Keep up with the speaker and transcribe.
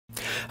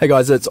Hey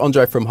guys, it's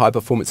Andre from High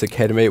Performance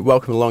Academy.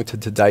 Welcome along to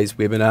today's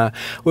webinar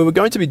where we're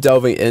going to be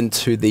delving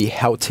into the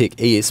Haltech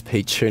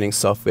ESP tuning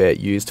software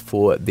used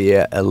for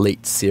their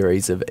Elite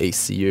series of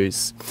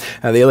ECUs.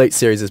 Now, the Elite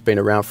series has been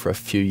around for a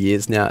few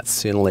years now. It's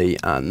certainly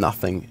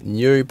nothing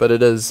new, but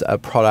it is a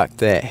product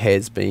that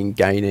has been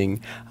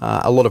gaining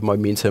a lot of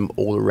momentum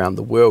all around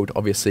the world.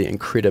 Obviously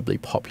incredibly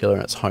popular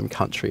in its home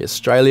country,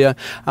 Australia,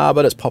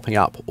 but it's popping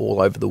up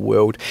all over the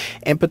world.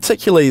 And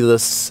particularly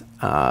this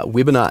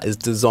webinar is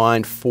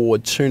designed for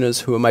tuners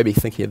who are maybe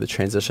thinking of the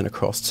transition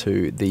across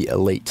to the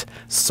Elite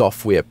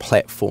software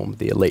platform,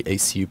 the Elite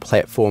ECU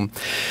platform.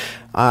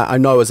 I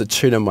know as a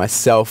tuner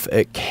myself,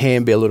 it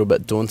can be a little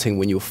bit daunting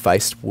when you're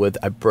faced with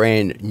a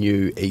brand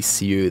new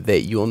ECU that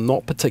you're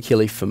not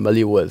particularly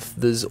familiar with.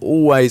 There's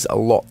always a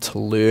lot to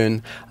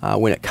learn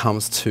when it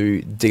comes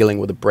to dealing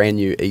with a brand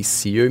new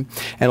ECU,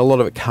 and a lot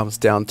of it comes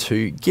down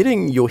to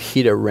getting your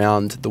head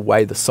around the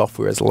way the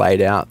software is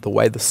laid out, the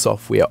way the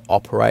software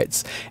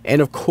operates,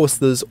 and of course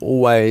there's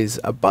always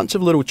a bunch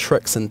of little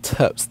tricks and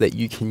tips that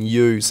you can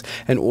use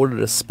in order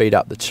to speed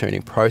up the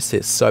tuning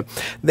process. So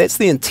that's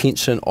the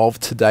intention of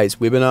today's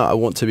webinar. I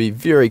want to be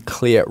very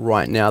clear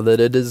right now that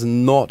it is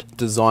not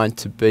designed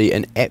to be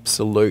an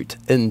absolute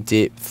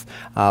in-depth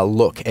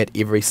look at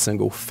every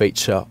single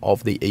feature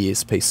of the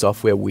ESP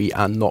software. We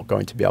are not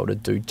going to be able to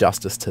do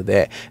justice to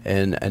that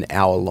in an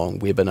hour-long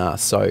webinar.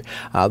 So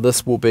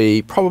this will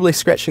be probably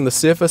scratching the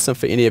surface, and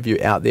for any of you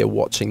out there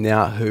watching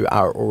now who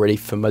are already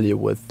familiar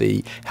with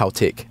the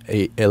Haltech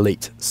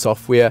Elite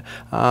software,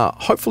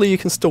 hopefully you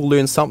can still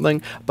learn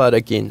something, but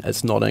again,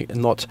 it's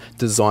not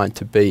designed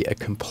to be a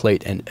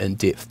complete and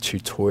in-depth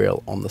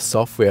tutorial on the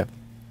software.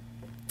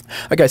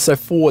 Okay, so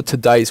for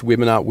today's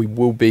webinar, we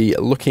will be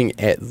looking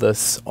at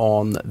this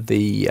on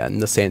the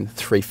Nissan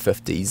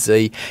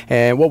 350Z,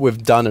 and what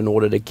we've done in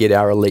order to get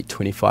our Elite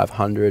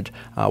 2500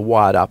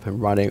 wired up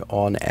and running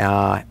on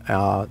our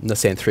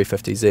Nissan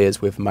 350Z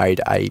is we've made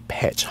a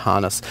patch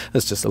harness.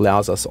 This just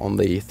allows us on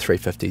the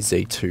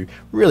 350Z to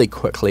really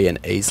quickly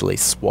and easily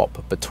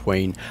swap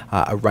between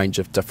a range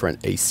of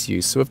different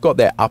ECUs. So we've got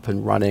that up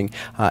and running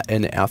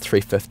in our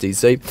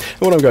 350Z.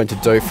 And what I'm going to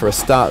do for a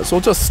start is we'll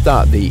just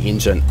start the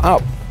engine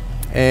up,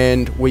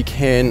 and we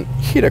can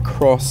head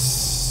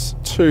across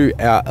to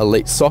our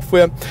Elite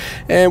software,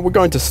 and we're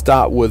going to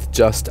start with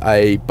just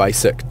a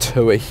basic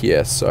tour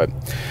here. So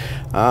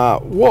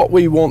what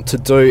we want to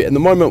do, in the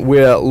moment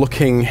we're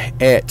looking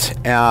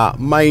at our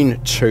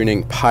main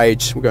tuning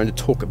page. We're going to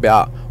talk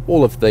about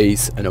all of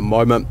these in a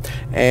moment,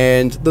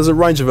 and there's a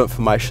range of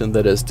information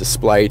that is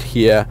displayed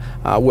here,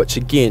 which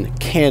again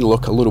can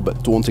look a little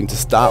bit daunting to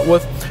start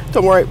with.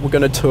 Don't worry, we're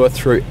going to tour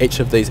through each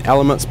of these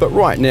elements, but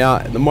right now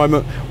at the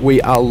moment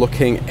we are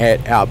looking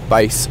at our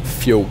base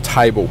fuel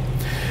table.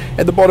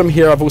 At the bottom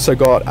here I've also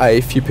got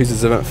a few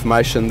pieces of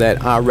information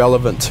that are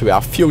relevant to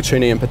our fuel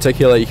tuning in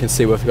particular. You can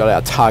see we've got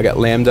our target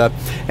lambda,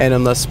 and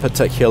in this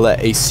particular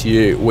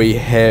ECU we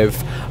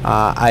have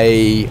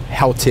a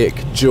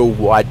Haltech dual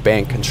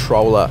wideband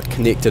controller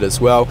connected as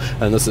well,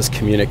 and this is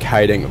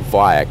communicating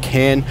via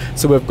CAN.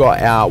 So we've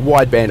got our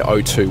wideband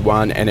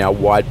 021 and our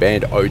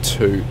wideband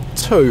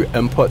 022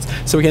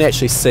 inputs, so we can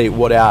actually see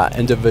what our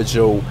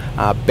individual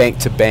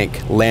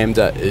bank-to-bank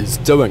lambda is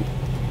doing.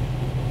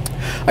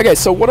 Okay,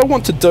 so what I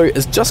want to do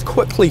is just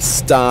quickly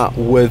start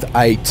with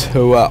a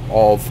tour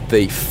of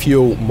the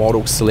fuel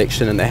model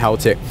selection in the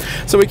Haltech.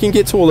 So we can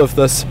get to all of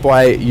this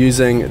by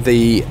using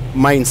the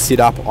main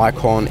setup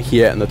icon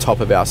here in the top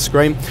of our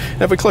screen.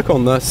 And if we click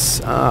on this,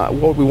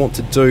 what we want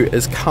to do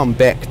is come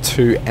back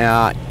to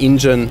our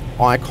engine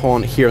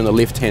icon here on the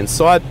left hand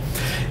side,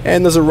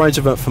 and there's a range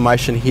of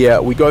information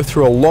here. We go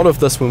through a lot of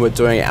this when we're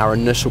doing our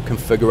initial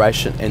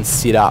configuration and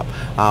setup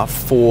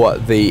for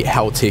the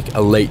Haltech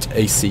Elite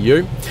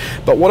ECU.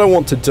 But what I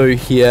want to do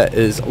here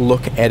is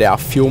look at our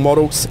fuel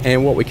models,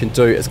 and what we can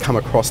do is come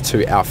across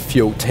to our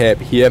fuel tab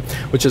here,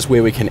 which is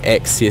where we can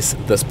access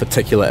this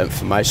particular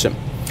information.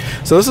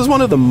 So this is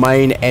one of the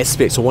main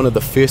aspects, or one of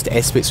the first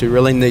aspects we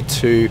really need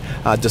to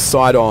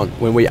decide on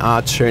when we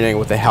are tuning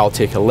with the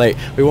Haltech Elite.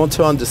 We want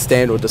to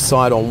understand or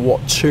decide on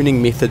what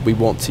tuning method we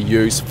want to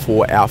use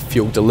for our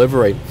fuel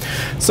delivery.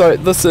 So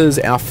this is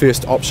our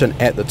first option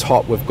at the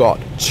top. We've got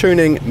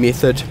tuning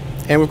method,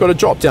 and we've got a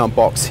drop down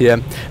box here.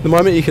 At the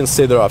moment you can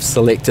see that I've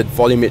selected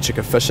volumetric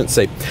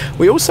efficiency.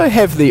 We also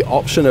have the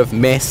option of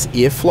mass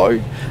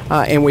airflow,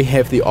 and we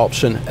have the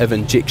option of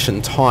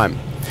injection time.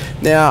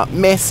 Now,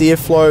 mass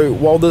airflow,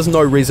 while there's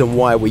no reason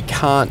why we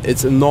can't,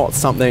 it's not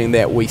something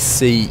that we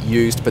see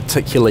used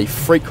particularly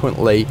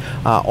frequently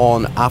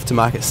on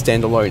aftermarket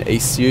standalone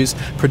ECUs.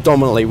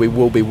 Predominantly we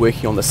will be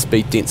working on the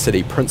speed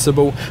density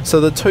principle.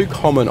 So the two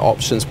common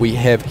options we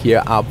have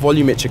here are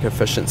volumetric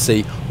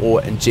efficiency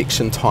or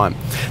injection time.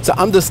 So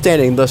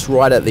understanding this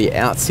right at the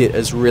outset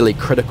is really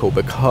critical,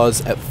 because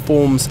it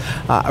forms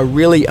a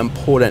really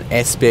important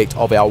aspect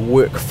of our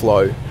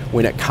workflow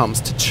when it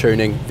comes to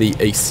tuning the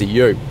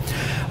ECU.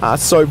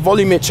 So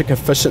volumetric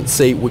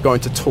efficiency we're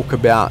going to talk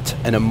about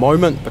in a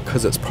moment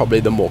because it's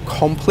probably the more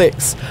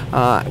complex.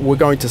 We're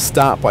going to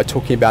start by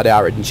talking about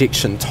our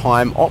injection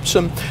time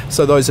option.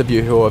 So those of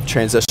you who have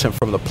transitioned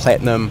from the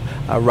Platinum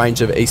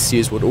range of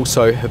ECUs would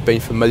also have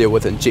been familiar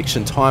with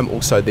injection time,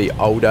 also the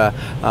older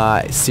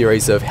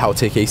series of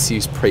Haltech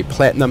ECUs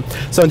pre-Platinum.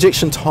 So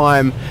injection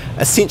time,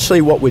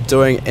 essentially what we're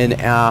doing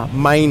in our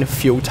main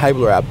fuel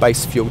table or our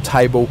base fuel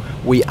table,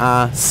 we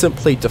are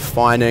simply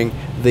defining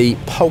the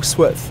pulse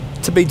width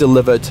to be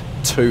delivered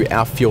to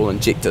our fuel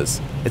injectors.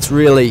 It's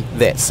really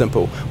that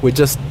simple. We're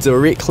just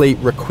directly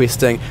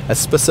requesting a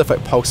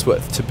specific pulse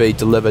width to be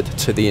delivered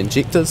to the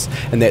injectors,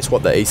 and that's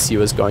what the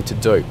ECU is going to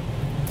do.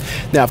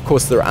 Now, of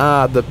course, there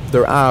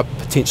are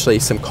potentially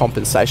some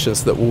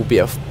compensations that will be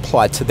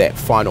applied to that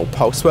final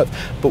pulse width,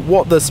 but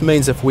what this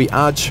means, if we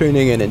are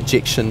tuning in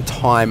injection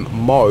time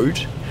mode,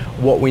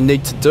 what we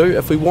need to do,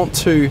 if we want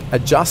to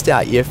adjust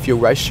our air-fuel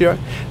ratio,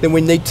 then we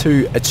need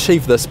to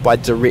achieve this by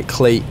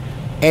directly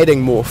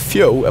adding more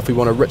fuel. If we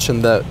want to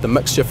richen the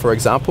mixture, for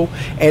example,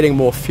 adding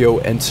more fuel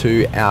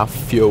into our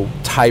fuel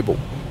table.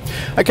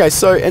 Okay,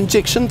 so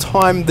injection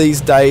time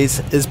these days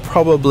is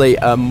probably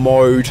a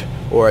mode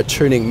or a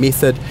tuning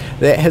method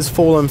that has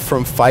fallen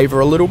from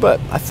favour a little bit.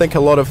 I think a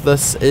lot of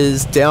this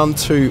is down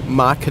to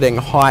marketing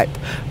hype,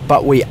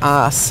 but we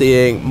are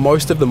seeing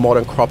most of the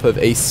modern crop of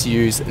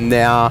ECUs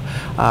now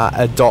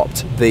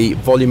adopt the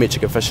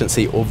volumetric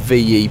efficiency or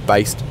VE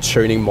based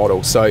tuning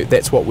model. So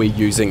that's what we're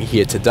using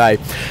here today.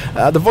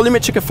 The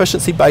volumetric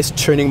efficiency based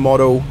tuning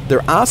model,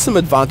 there are some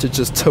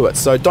advantages to it,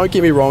 so don't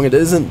get me wrong, it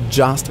isn't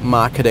just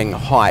marketing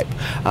hype,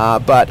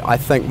 but I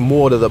think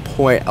more to the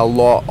point, a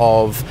lot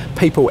of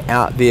people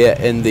out there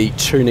in the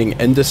tuning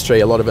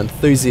industry, a lot of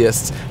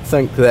enthusiasts,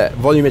 think that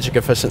volumetric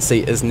efficiency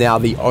is now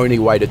the only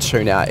way to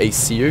tune our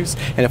ECUs,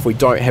 and if we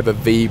don't have a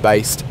VE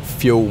based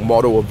fuel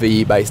model or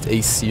VE based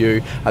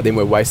ECU, then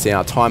we're wasting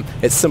our time.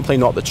 It's simply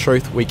not the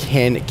truth. We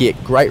can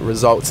get great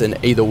results in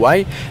either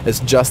way. It's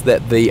just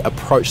that the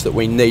approach that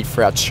we need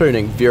for our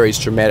tuning varies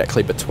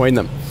dramatically between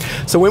them.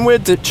 So when we're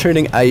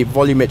tuning a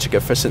volumetric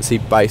efficiency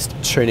based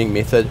tuning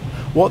method,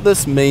 what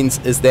this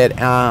means is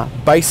that our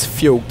base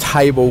fuel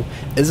table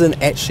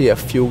isn't actually a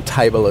fuel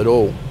table at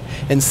all.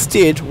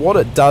 Instead, what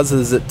it does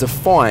is it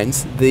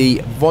defines the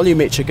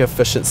volumetric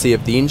efficiency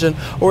of the engine,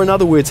 or in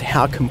other words,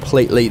 how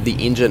completely the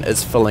engine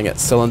is filling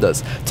its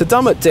cylinders. To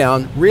dumb it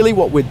down, really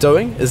what we're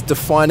doing is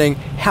defining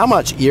how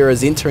much air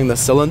is entering the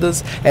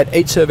cylinders at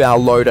each of our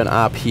load and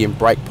RPM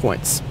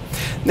breakpoints.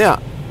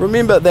 Now,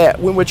 remember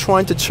that when we're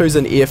trying to choose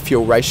an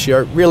air-fuel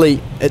ratio,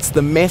 really it's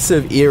the mass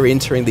of air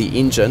entering the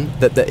engine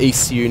that the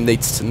ECU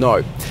needs to know.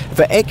 If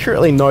it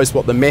accurately knows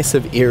what the mass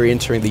of air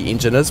entering the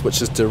engine is,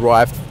 which is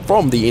derived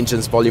from the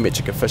engine's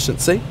volumetric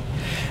efficiency,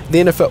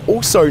 then if it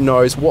also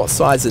knows what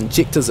size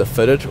injectors are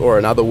fitted, or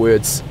in other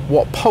words,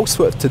 what pulse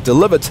width to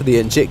deliver to the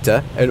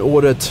injector in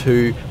order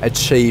to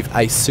achieve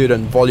a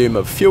certain volume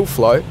of fuel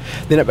flow,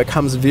 then it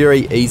becomes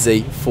very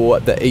easy for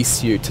the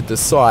ECU to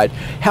decide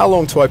how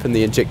long to open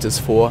the injectors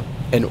for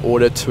in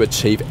order to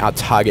achieve our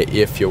target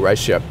air-fuel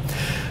ratio.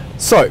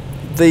 So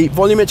the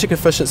volumetric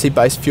efficiency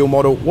based fuel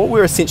model, what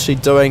we're essentially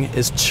doing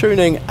is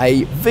tuning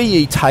a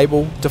VE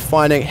table,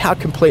 defining how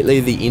completely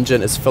the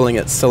engine is filling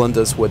its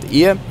cylinders with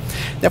air.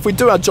 Now if we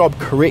do our job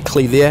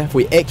correctly there, if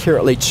we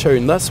accurately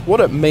tune this, what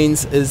it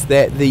means is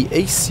that the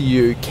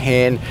ECU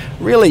can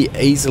really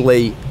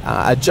easily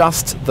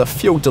adjust the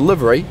fuel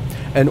delivery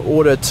in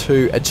order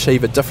to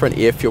achieve a different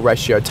air-fuel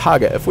ratio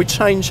target if we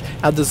change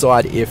our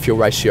desired air-fuel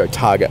ratio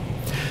target.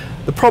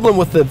 The problem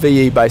with the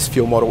VE based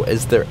fuel model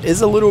is there is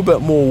a little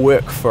bit more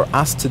work for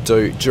us to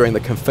do during the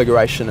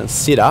configuration and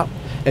setup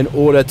in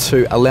order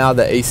to allow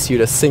the ECU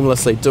to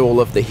seamlessly do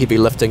all of the heavy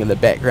lifting in the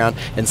background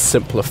and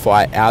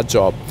simplify our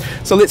job.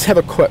 So let's have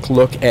a quick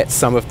look at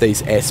some of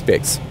these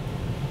aspects.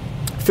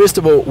 First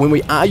of all, when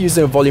we are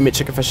using a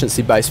volumetric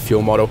efficiency based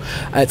fuel model,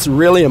 it's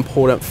really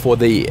important for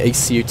the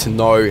ECU to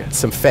know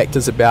some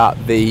factors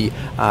about the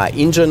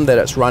engine that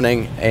it's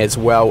running as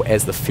well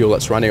as the fuel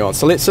it's running on.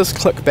 So let's just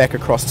click back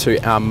across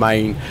to our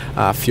main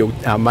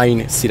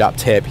setup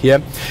tab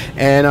here,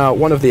 and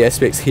one of the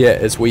aspects here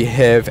is we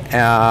have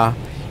our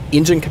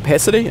engine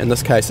capacity. In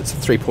this case it's a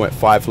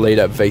 3.5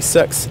 litre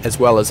V6, as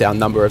well as our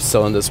number of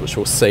cylinders, which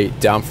we'll see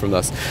down from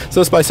this.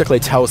 So this basically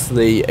tells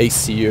the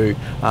ECU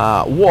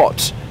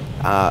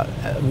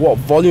what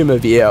volume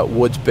of air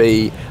would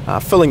be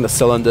filling the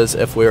cylinders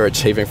if we were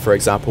achieving, for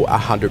example,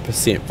 100%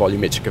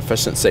 volumetric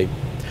efficiency.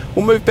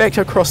 We'll move back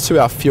across to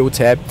our fuel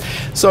tab.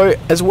 So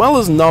as well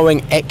as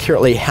knowing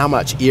accurately how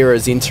much air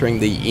is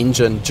entering the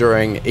engine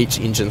during each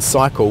engine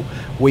cycle,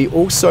 we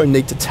also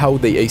need to tell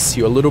the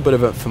ECU a little bit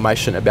of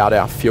information about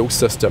our fuel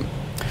system.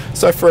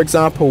 So for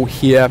example,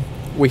 here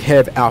we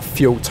have our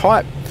fuel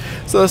type.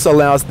 So this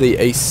allows the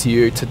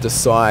ECU to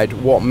decide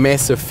what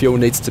mass of fuel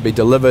needs to be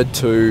delivered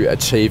to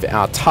achieve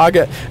our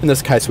target. In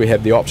this case we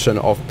have the option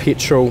of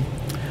petrol,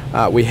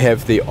 we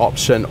have the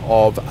option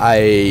of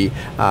a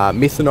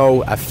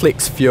methanol, a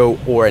flex fuel,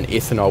 or an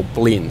ethanol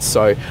blend.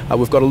 So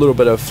we've got a little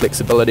bit of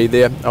flexibility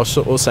there. I'll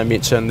also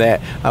mention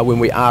that when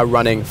we are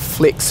running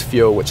flex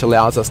fuel, which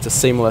allows us to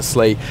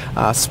seamlessly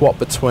swap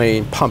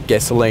between pump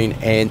gasoline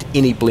and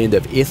any blend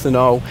of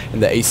ethanol,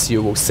 and the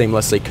ECU will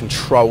seamlessly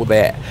control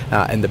that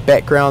in the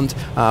background.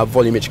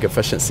 Volumetric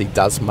efficiency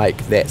does make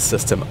that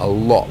system a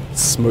lot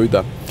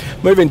smoother.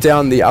 Moving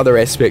down, the other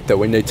aspect that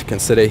we need to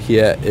consider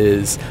here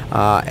is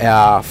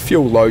our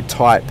fuel load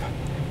type,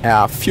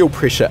 our fuel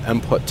pressure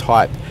input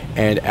type,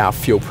 and our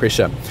fuel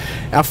pressure.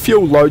 Our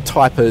fuel load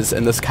type is,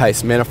 in this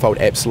case, manifold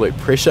absolute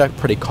pressure,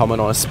 pretty common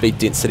on a speed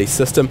density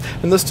system,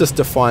 and this just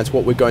defines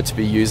what we're going to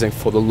be using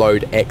for the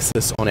load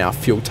axis on our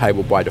fuel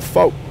table by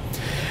default.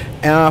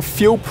 Our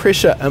fuel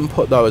pressure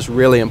input though is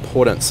really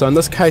important. So in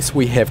this case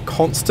we have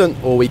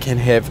constant, or we can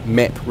have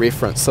map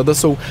reference. So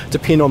this will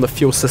depend on the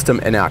fuel system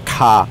in our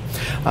car.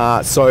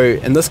 So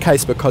in this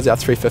case, because our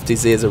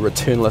 350Z is a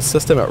returnless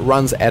system, it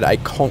runs at a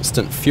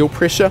constant fuel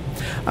pressure.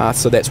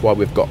 So that's why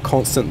we've got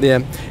constant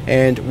there.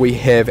 And we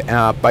have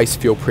our base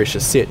fuel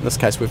pressure set. In this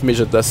case we've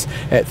measured this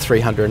at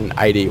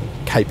 380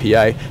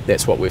 kPa.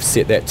 That's what we've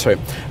set that to.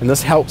 And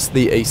this helps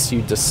the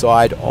ECU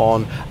decide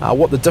on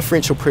what the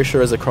differential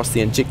pressure is across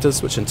the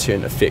injectors, which in turn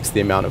affects the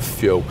amount of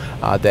fuel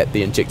that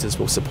the injectors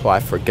will supply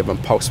for a given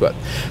pulse width.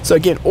 So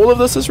again, all of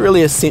this is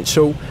really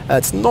essential.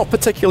 It's not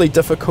particularly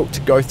difficult to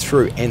go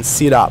through and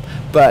set up,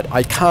 but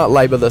I can't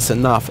labour this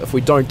enough. If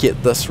we don't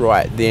get this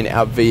right, then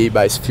our VE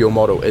based fuel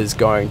model is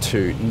going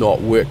to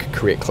not work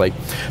correctly.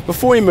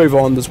 Before we move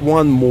on, there's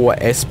one more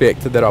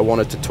aspect that I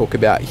wanted to talk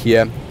about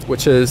here,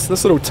 which is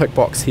this little tick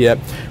box here,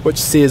 which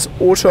says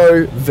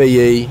auto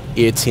VE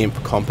air temp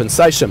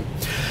compensation.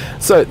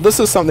 So this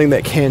is something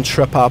that can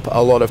trip up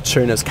a lot of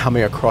tuners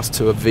coming across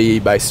to a VE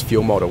based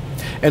fuel model.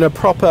 In a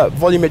proper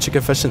volumetric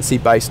efficiency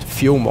based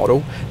fuel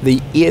model,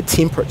 the air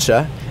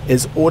temperature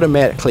is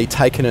automatically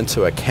taken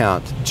into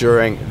account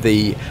during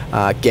the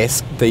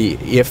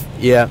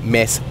air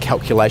mass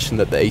calculation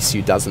that the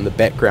ECU does in the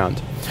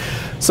background.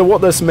 So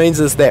what this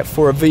means is that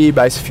for a VE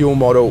based fuel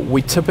model,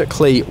 we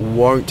typically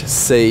won't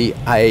see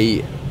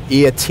a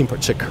air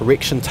temperature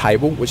correction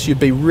table, which you'd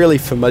be really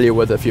familiar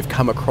with if you've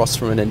come across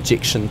from an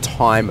injection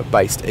time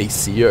based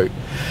ECU.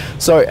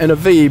 So in a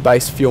VE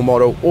based fuel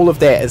model, all of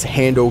that is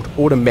handled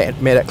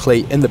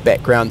automatically in the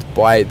background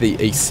by the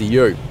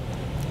ECU.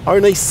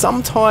 Only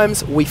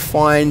sometimes we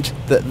find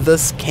that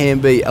this can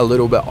be a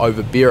little bit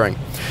overbearing.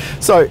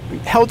 So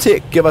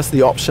Haltech give us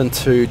the option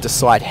to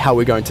decide how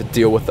we're going to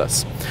deal with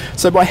this.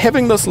 So by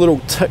having this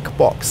little tick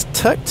box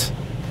ticked,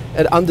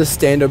 it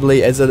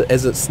understandably, as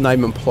its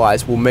name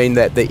implies, will mean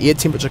that the air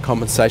temperature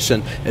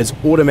compensation is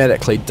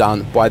automatically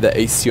done by the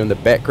ECU in the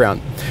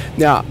background.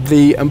 Now,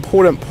 the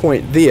important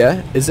point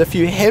there is if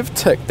you have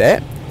ticked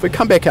that, if we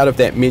come back out of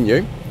that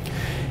menu,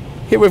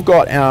 here we've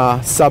got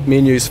our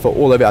sub-menus for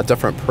all of our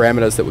different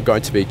parameters that we're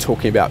going to be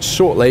talking about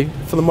shortly.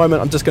 For the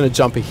moment, I'm just going to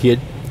jump ahead.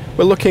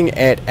 We're looking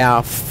at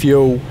our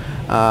fuel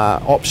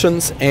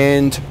options,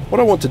 and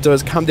what I want to do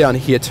is come down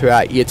here to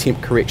our air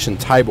temp correction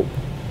table.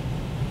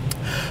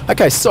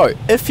 Okay, so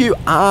if you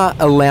are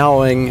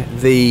allowing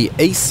the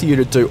ECU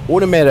to do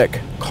automatic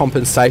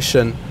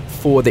compensation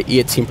for the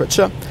air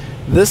temperature,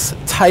 this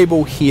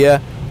table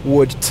here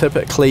would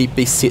typically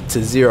be set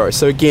to 0.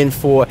 So again,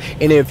 for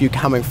any of you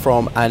coming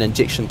from an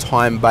injection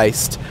time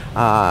based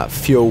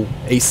fuel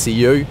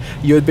ECU,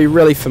 you would be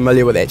really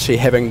familiar with actually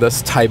having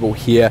this table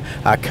here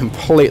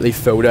completely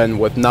filled in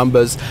with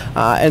numbers.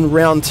 In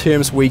round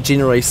terms, we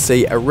generally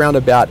see around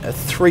about a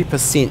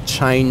 3%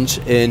 change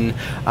in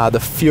the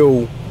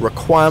fuel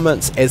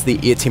requirements as the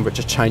air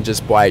temperature changes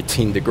by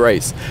 10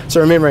 degrees. So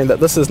remembering that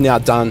this is now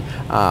done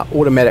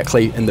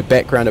automatically in the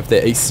background of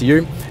the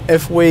ECU.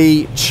 If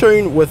we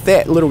tune with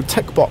that little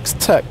tick box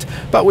ticked,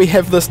 but we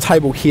have this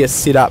table here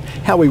set up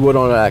how we would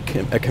on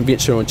a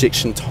conventional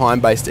injection time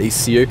based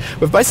ECU,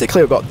 we've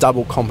basically got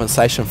double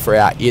compensation for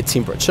our air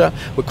temperature.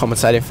 We're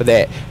compensating for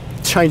that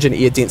change in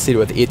air density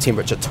with air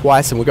temperature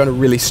twice, and we're going to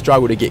really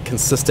struggle to get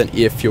consistent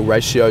air fuel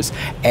ratios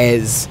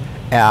as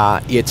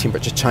our air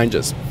temperature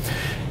changes.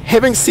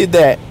 Having said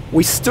that,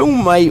 we still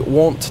may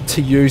want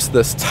to use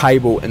this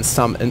table in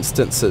some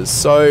instances.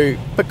 So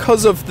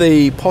because of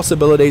the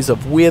possibilities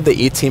of where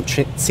the air temp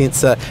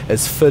sensor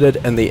is fitted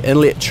in the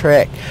inlet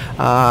track,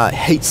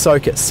 heat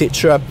soak,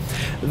 etc.,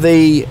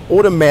 the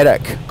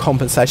automatic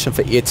compensation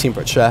for air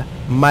temperature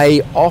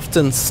may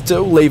often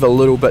still leave a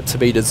little bit to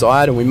be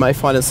desired, and we may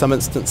find in some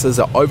instances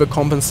it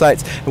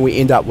overcompensates and we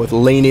end up with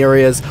lean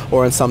areas,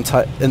 or in some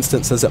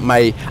instances it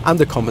may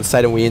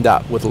undercompensate and we end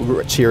up with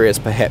rich areas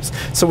perhaps.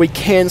 So we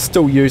can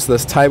still use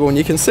this table, and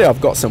you can see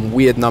I've got some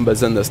weird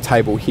numbers in this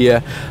table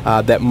here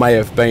that may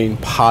have been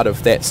part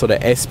of that sort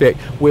of aspect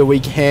where we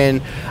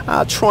can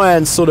try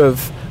and sort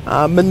of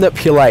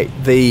manipulate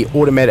the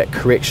automatic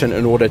correction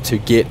in order to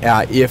get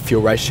our air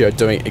fuel ratio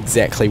doing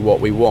exactly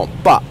what we want.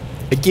 But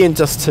again,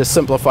 just to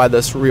simplify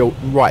this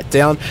right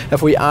down,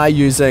 if we are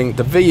using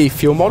the VE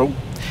fuel model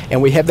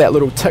and we have that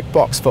little tick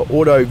box for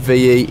auto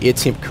VE air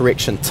temp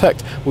correction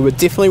ticked, we would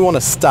definitely want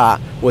to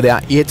start with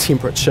our air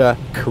temperature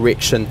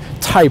correction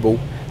table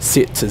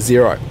set to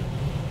 0.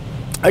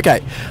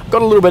 Okay,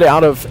 got a little bit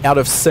out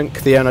of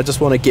sync there, and I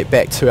just want to get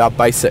back to our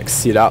basic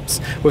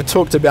setups. We've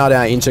talked about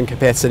our engine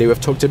capacity,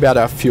 we've talked about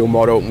our fuel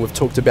model, and we've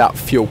talked about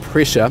fuel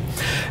pressure.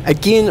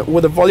 Again,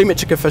 with a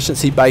volumetric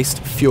efficiency based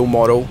fuel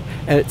model,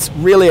 and it's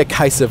really a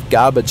case of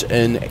garbage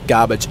in,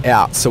 garbage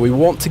out. So we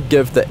want to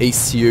give the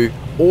ECU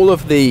all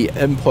of the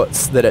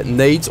inputs that it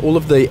needs, all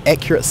of the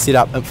accurate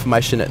setup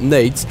information it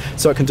needs,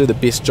 so it can do the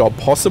best job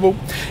possible.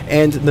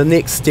 And the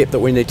next step that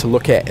we need to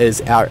look at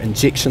is our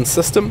injection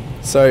system.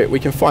 So we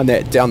can find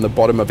that down the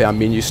bottom of our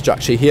menu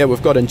structure here.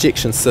 We've got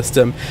injection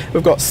system,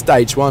 we've got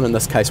stage 1, in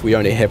this case we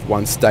only have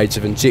one stage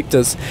of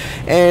injectors,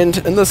 and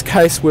in this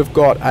case we've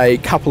got a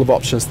couple of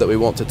options that we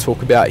want to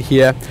talk about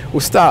here. We'll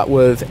start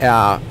with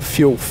our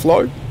fuel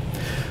flow.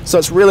 So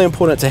it's really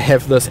important to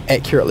have this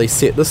accurately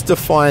set. This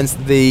defines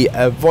the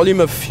volume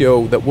of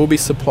fuel that will be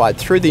supplied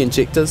through the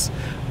injectors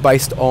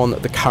based on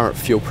the current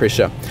fuel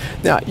pressure.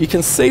 Now you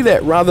can see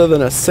that rather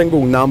than a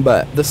single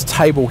number, this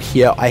table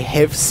here I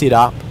have set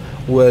up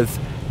with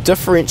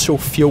differential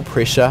fuel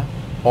pressure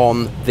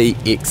on the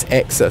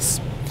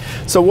x-axis.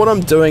 So what I'm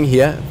doing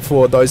here,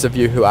 for those of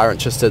you who are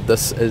interested,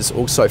 this is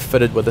also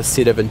fitted with a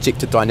set of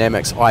Injector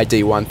Dynamics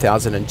ID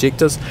 1000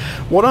 injectors.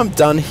 What I've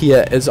done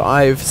here is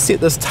I've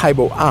set this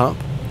table up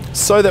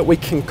so that we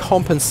can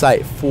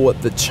compensate for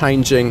the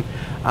changing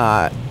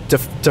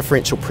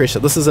differential pressure.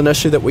 This is an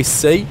issue that we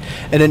see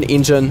in an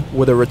engine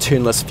with a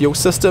returnless fuel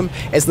system.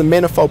 As the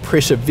manifold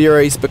pressure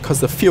varies,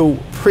 because the fuel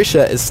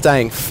pressure is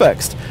staying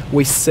fixed,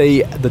 we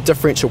see the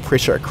differential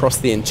pressure across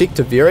the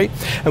injector vary,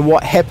 and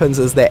what happens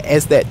is that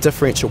as that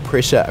differential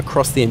pressure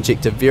across the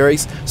injector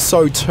varies,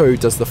 so too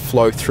does the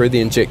flow through the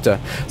injector.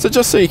 So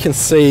just so you can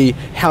see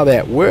how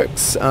that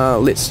works,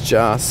 let's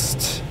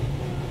just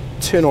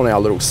turn on our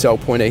little cell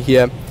pointer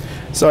here.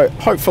 So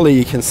hopefully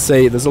you can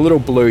see there's a little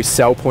blue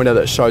cell pointer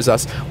that shows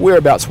us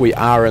whereabouts we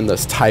are in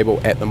this table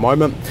at the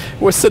moment.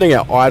 We're sitting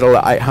at idle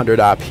at 800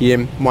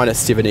 RPM, minus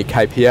 70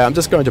 kPa. I'm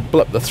just going to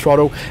blip the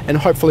throttle and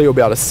hopefully you'll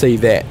be able to see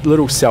that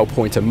little cell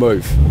pointer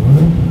move.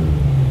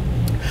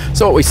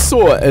 So what we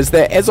saw is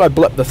that as I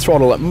blipped the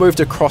throttle, it moved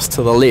across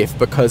to the left,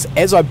 because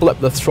as I blip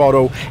the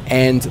throttle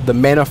and the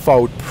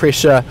manifold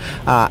pressure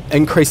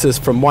increases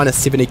from minus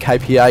 70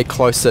 kPa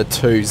closer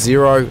to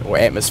 0, or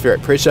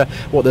atmospheric pressure,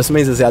 what this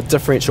means is our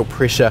differential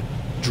pressure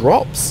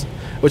drops,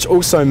 which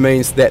also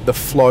means that the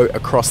flow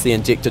across the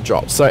injector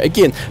drops. So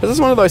again, this is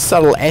one of those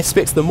subtle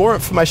aspects. The more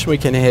information we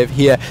can have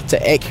here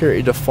to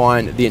accurately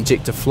define the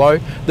injector flow,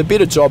 the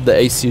better job the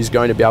ECU is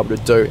going to be able to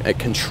do at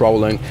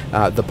controlling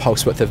the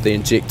pulse width of the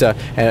injector,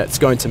 and it's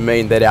going to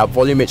mean that our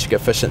volumetric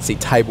efficiency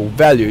table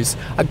values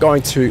are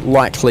going to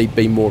likely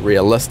be more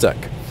realistic.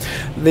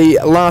 The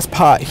last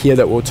part here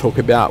that we'll talk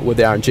about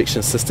with our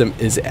injection system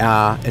is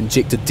our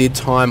injector dead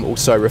time,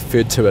 also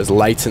referred to as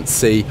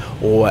latency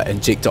or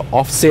injector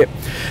offset.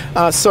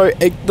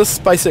 This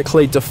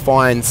basically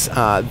defines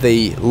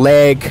the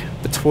lag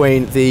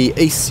between the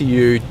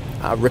ECU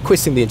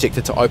requesting the injector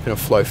to open and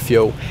flow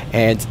fuel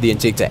and the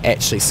injector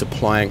actually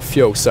supplying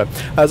fuel. So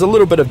there's a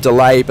little bit of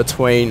delay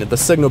between the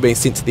signal being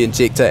sent to the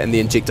injector and the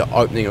injector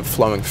opening and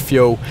flowing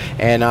fuel,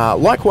 and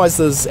likewise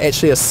there's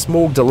actually a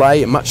small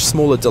delay, a much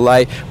smaller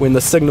delay, when the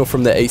signal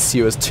from the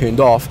ECU is turned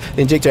off.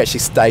 The injector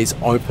actually stays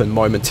open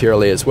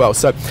momentarily as well.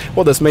 So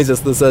what this means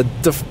is there's a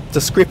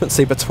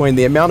discrepancy between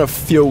the amount of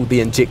fuel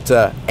the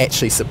injector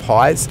actually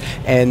supplies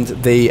and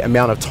the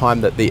amount of time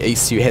that the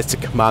ECU has to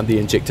command the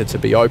injector to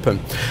be open.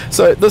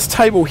 So this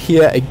table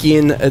here,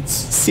 again, it's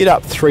set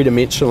up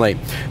three-dimensionally.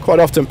 Quite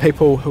often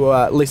people who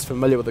are less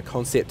familiar with the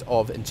concept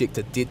of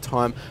injector dead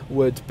time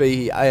would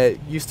be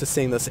used to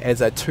seeing this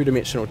as a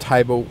two-dimensional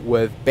table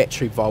with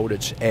battery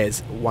voltage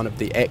as one of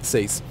the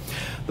axes.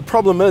 The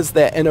problem is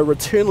that in a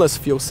returnless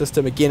fuel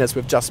system, again, as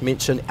we've just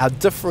mentioned, our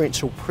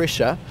differential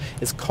pressure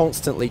is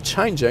constantly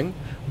changing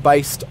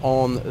based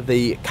on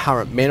the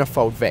current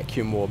manifold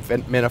vacuum or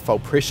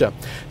manifold pressure.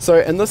 So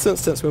in this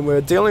instance, when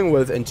we're dealing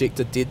with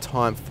injector dead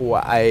time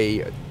for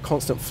a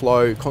constant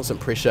flow, constant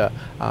pressure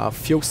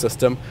fuel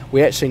system,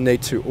 we actually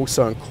need to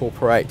also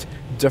incorporate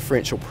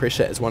differential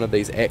pressure as one of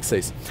these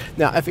axes.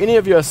 Now, if any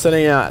of you are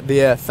sitting out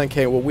there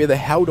thinking, well, where the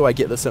hell do I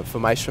get this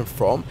information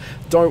from?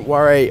 Don't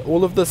worry,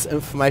 all of this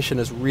information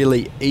is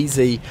really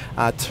easy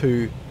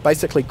to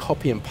basically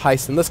copy and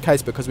paste. In this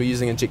case, because we're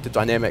using Injector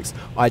Dynamics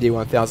ID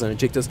 1000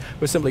 injectors,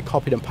 we've simply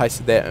copied and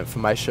pasted that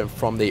information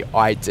from the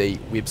ID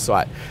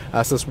website.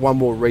 So that's one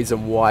more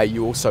reason why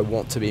you also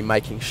want to be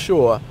making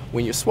sure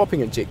when you're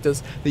swapping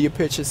injectors that you're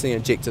purchasing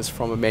injectors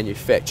from a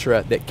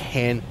manufacturer that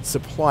can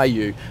supply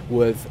you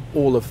with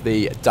all of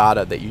the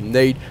data that you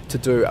need to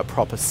do a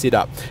proper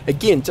setup.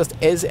 Again, just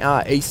as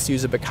our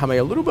ECUs are becoming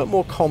a little bit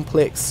more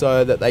complex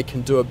so that they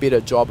can do a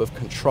better job of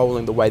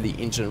controlling the way the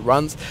engine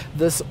runs,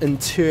 this in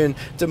turn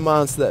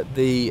demands that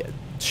the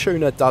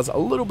tuner does a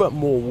little bit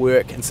more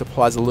work and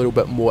supplies a little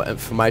bit more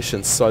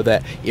information so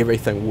that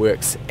everything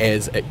works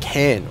as it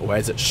can, or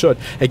as it should.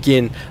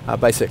 Again,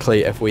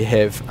 basically if we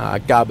have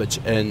garbage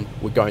in,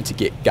 we're going to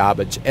get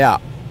garbage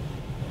out.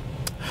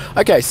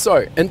 Okay,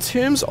 so in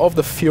terms of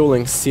the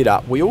fueling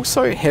setup, we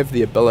also have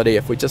the ability,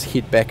 if we just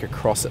head back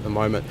across at the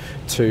moment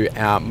to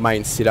our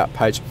main setup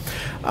page,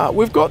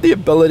 we've got the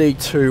ability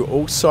to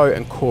also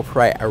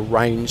incorporate a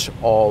range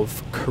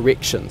of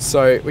corrections.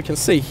 So we can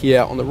see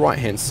here on the right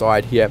hand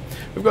side here,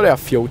 we've got our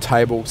fuel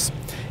tables,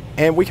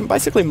 and we can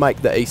basically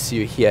make the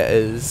ECU here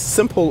as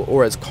simple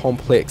or as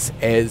complex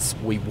as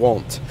we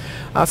want.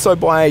 So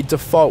by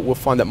default, we'll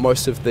find that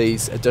most of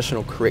these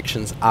additional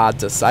corrections are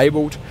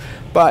disabled.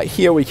 But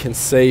here we can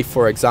see,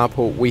 for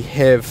example, we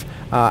have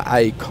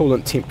a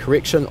coolant temp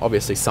correction,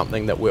 obviously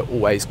something that we're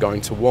always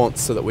going to want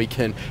so that we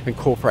can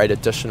incorporate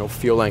additional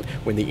fueling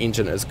when the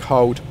engine is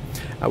cold.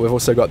 We've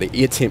also got the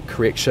air temp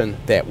correction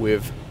that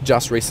we've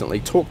just recently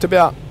talked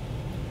about.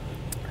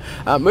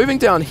 Moving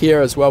down here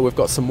as well, we've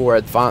got some more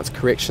advanced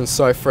corrections.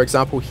 So for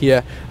example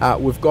here,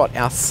 we've got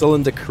our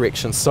cylinder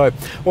correction. So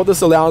what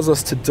this allows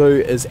us to do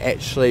is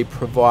actually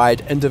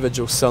provide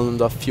individual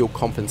cylinder fuel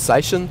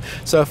compensation.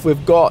 So if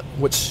we've got,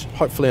 which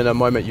hopefully in a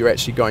moment you're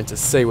actually going to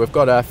see, we've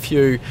got a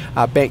few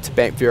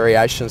bank-to-bank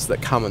variations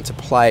that come into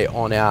play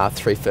on our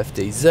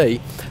 350Z.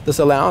 This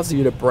allows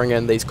you to bring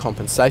in these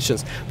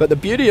compensations. But the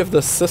beauty of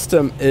this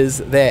system is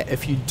that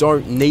if you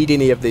don't need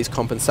any of these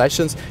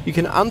compensations, you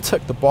can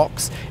untick the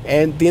box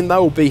and then they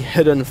will be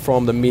hidden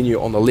from the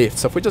menu on the left.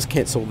 So if we just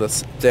cancel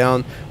this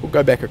down, we'll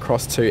go back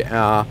across to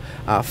our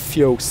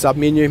fuel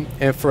submenu,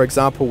 and for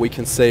example we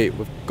can see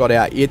we've got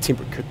our air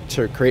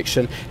temperature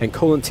correction and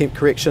coolant temp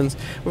corrections.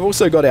 We've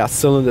also got our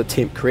cylinder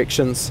temp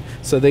corrections,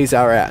 so these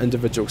are our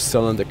individual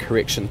cylinder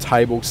correction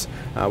tables.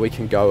 We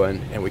can go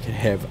in and we can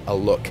have a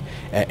look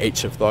at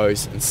each of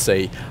those and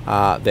see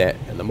that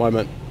at the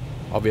moment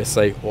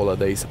obviously all of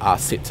these are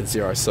set to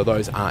 0, so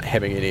those aren't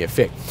having any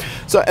effect.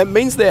 So it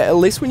means that at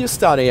least when you're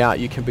starting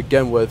out, you can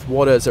begin with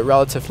what is a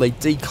relatively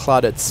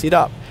decluttered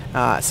setup,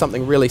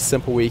 something really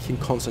simple where you can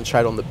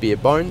concentrate on the bare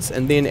bones,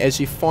 and then as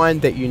you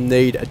find that you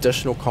need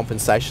additional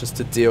compensations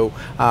to deal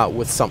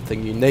with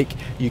something unique,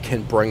 you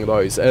can bring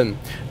those in.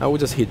 We'll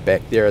just head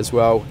back there as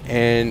well,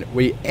 and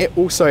we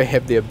also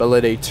have the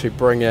ability to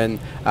bring in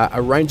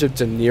a range of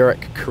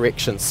generic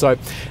corrections. So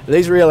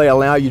these really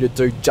allow you to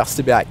do just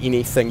about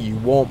anything you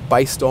want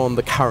based on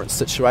the current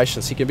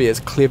situation. So you can be as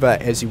clever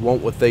as you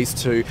want with these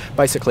to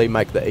basically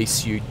make the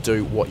ECU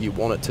do what you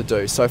want it to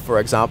do. So for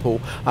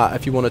example,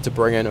 if you wanted to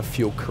bring in a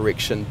fuel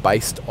correction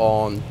based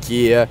on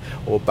gear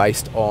or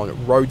based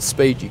on road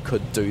speed, you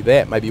could do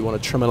that. Maybe you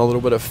want to trim in a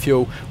little bit of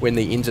fuel when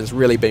the engine's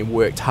really been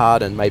worked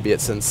hard and maybe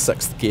it's in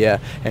 6th gear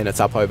and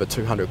it's up over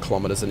 200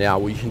 kilometers an hour.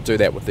 Well, you can do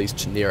that with these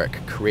generic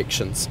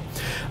corrections.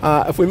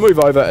 If we move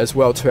over as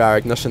well to our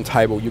ignition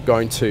table, you're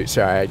going to,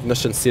 our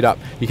ignition setup,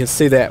 you can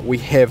see that we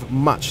have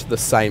much the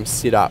same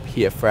setup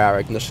here for our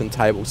ignition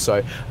table,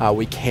 so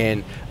we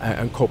can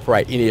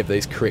incorporate any of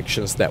these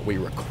corrections that we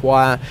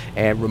require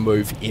and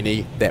remove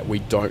any that we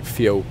don't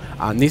feel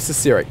are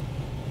necessary.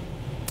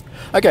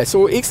 Okay, so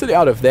we'll exit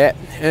out of that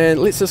and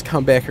let's just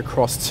come back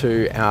across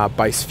to our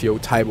base fuel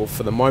table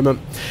for the moment.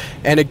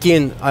 And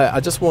again, I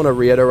just want to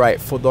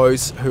reiterate for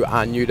those who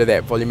are new to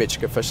that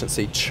volumetric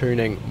efficiency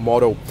tuning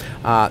model,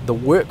 the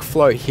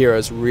workflow here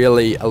is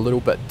really a little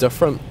bit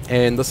different,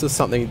 and this is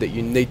something that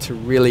you need to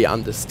really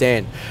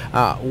understand.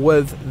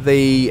 With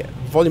the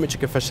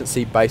volumetric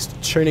efficiency based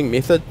tuning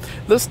method,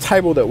 this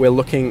table that we're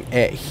looking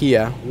at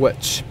here,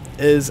 which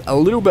is a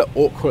little bit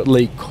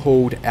awkwardly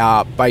called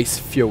our base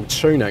fuel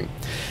tuning,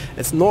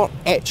 it's not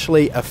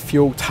actually a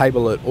fuel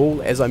table at all.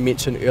 As I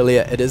mentioned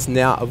earlier, it is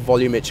now a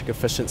volumetric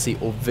efficiency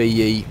or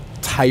VE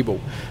table.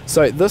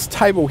 So this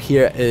table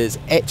here is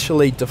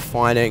actually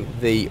defining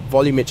the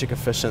volumetric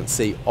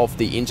efficiency of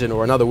the engine,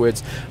 or in other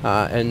words,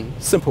 in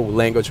simple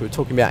language, we're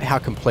talking about how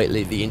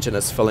completely the engine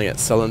is filling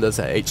its cylinders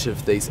at each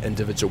of these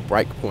individual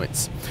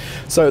breakpoints.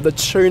 So the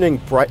tuning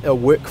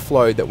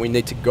workflow that we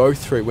need to go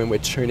through when we're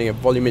tuning a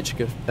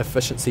volumetric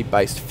efficiency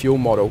based fuel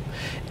model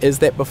is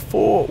that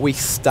before we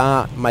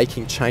start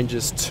making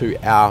changes to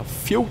our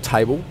fuel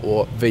table,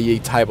 or VE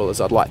table as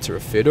I'd like to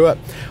refer to it,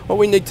 what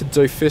we need to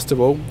do first of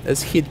all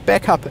is head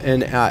back up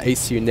in our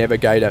ECU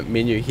Navigator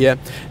menu here.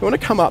 We want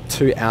to come up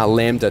to our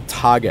Lambda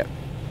target.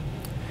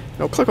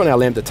 I'll click on our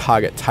Lambda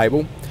target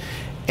table,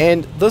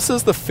 and this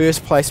is the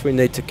first place we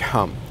need to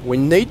come. We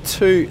need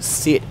to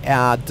set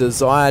our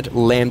desired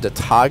Lambda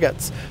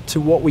targets to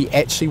what we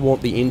actually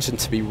want the engine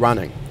to be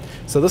running.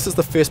 So this is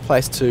the first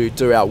place to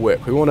do our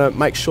work. We want to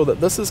make sure that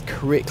this is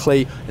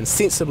correctly and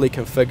sensibly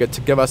configured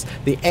to give us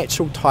the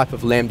actual type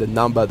of Lambda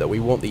number that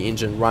we want the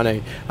engine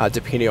running,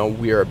 depending on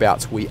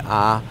whereabouts we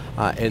are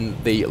in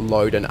the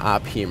load and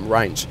RPM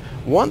range.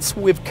 Once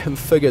we've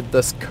configured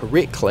this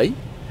correctly,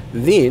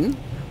 then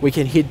we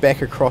can head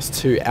back across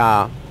to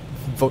our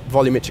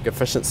volumetric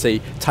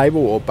efficiency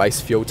table or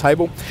base fuel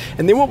table,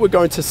 and then what we're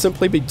going to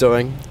simply be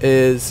doing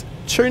is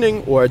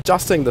tuning or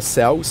adjusting the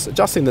cells,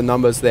 adjusting the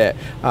numbers that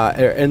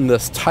are in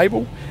this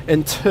table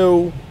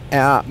until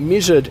our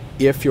measured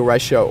air fuel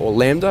ratio, or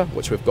lambda,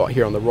 which we've got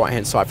here on the right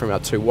hand side from our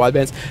two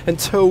widebands,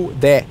 until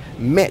that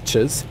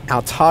matches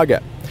our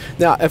target.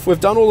 Now, if we've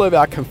done all of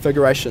our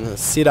configuration and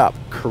set up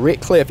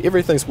correctly, if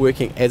everything's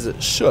working as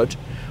it should,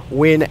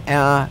 when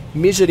our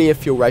measured air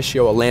fuel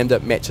ratio, or lambda,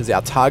 matches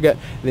our target,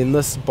 then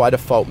this by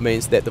default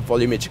means that the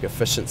volumetric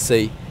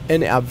efficiency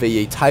in our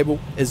VE table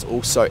is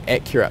also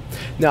accurate.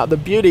 Now, the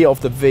beauty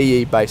of the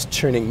VE based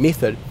tuning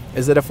method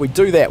is that if we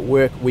do that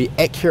work, we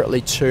accurately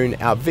tune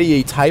our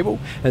VE table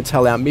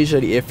until our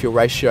measured air fuel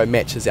ratio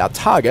matches our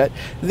target.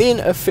 Then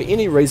if for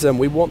any reason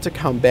we want to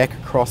come back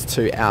across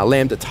to our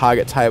lambda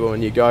target table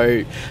and you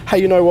go,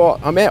 hey, you know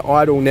what, I'm at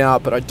idle now,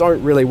 but I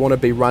don't really want to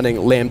be running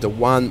lambda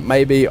 1,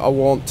 maybe I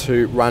want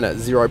to run at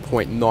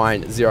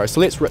 0.90, so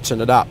let's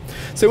richen it up.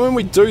 So when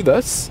we do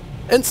this,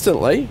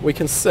 instantly we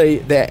can see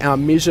that our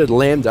measured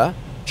lambda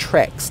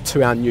tracks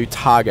to our new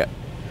target.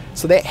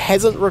 So that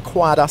hasn't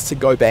required us to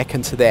go back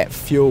into that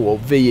fuel or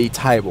VE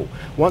table.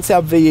 Once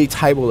our VE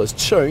table is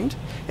tuned,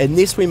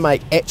 unless we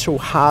make actual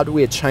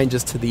hardware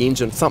changes to the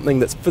engine, something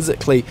that's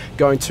physically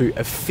going to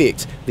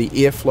affect the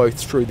airflow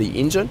through the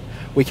engine,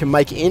 we can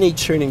make any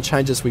tuning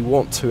changes we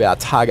want to our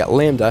target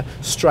lambda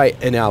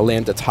straight in our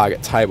lambda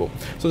target table.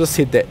 So just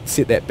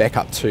set that back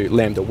up to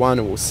lambda 1,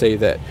 and we'll see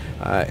that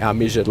our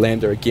measured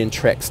lambda again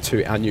tracks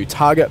to our new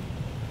target.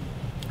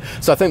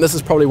 So I think this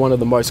is probably one of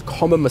the most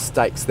common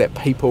mistakes that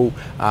people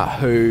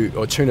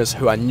or tuners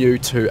who are new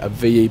to a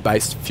VE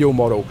based fuel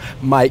model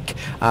make.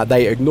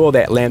 They ignore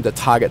that lambda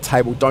target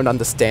table, don't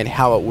understand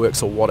how it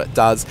works or what it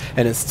does,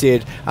 and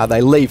instead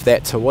they leave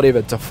that to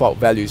whatever default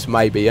values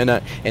may be in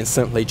it and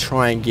simply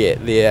try and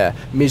get their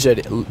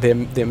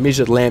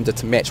measured lambda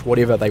to match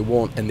whatever they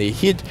want in their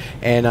head,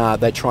 and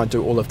they try and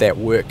do all of that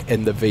work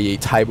in the VE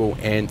table,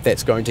 and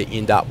that's going to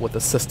end up with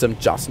the system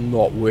just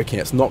not working.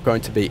 It's not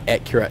going to be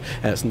accurate,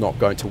 and it's not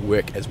going to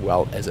work as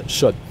well as it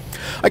should.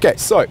 Okay,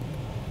 so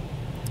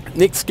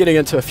next, getting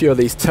into a few of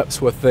these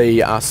tips with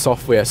the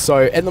software. So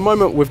at the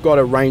moment we've got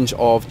a range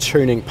of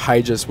tuning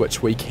pages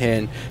which we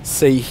can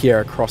see here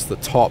across the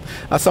top.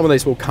 Some of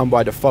these will come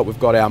by default. We've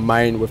got our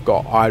main, we've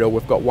got idle,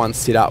 we've got one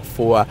set up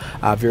for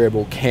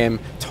variable cam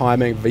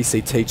timing,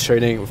 VCT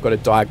tuning, we've got a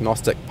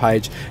diagnostic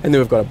page, and then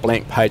we've got a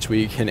blank page where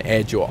you can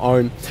add your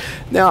own.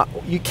 Now,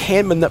 you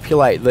can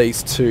manipulate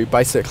these to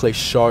basically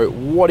show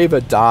whatever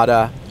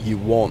data you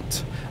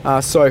want.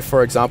 So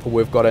for example,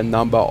 we've got a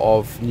number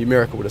of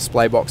numerical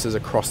display boxes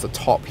across the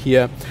top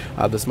here.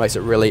 This makes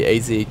it really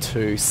easy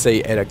to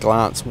see at a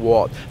glance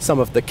what some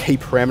of the key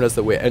parameters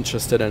that we're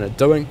interested in are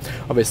doing.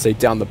 Obviously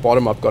down the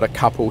bottom I've got a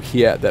couple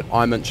here that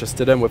I'm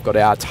interested in. We've got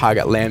our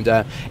target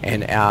lambda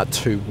and our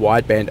two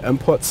wideband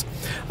inputs.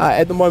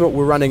 At the moment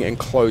we're running in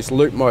closed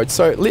loop mode,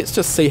 so let's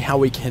just see how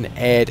we can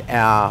add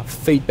our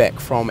feedback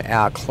from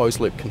our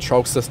closed loop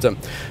control system.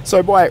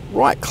 So by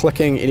right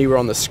clicking anywhere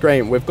on the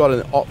screen, we've got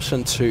an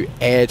option to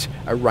add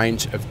a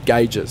range of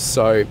gauges.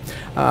 So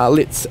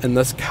let's in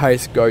this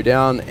case go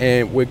down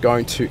and we're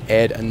going to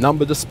add a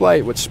number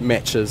display which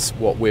matches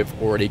what we've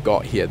already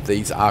got here.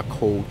 These are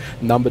called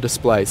number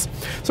displays.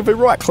 So if we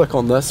right click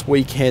on this,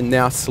 we can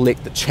now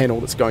select the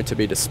channel that's going to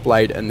be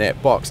displayed in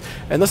that box,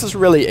 and this is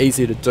really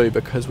easy to do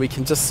because we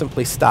can just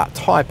simply start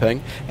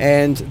typing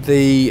and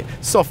the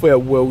software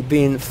will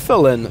then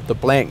fill in the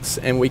blanks,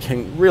 and we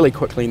can really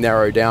quickly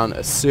narrow down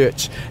a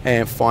search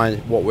and find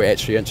what we're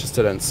actually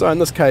interested in. So in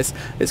this case,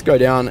 let's go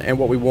down, and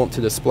what we want to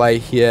display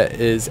here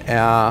is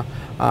our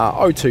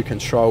O2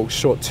 control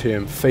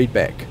short-term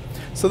feedback.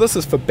 So this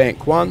is for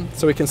bank 1,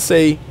 so we can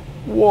see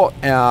what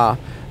our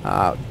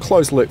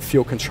closed loop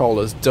fuel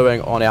controller is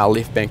doing on our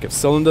left bank of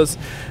cylinders.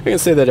 We can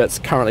see that it's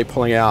currently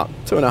pulling out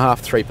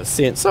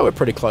 2.5–3%, so we're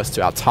pretty close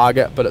to our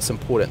target, but it's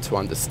important to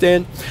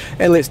understand.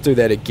 And let's do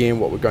that again.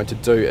 What we're going to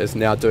do is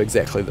now do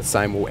exactly the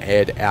same. We'll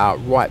add our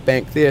right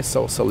bank there,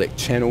 so I'll select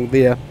channel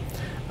there.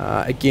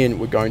 Again,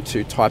 we're going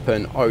to type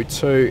in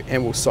O2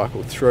 and we'll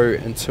cycle through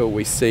until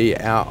we see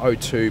our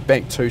O2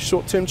 bank 2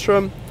 short-term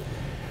trim.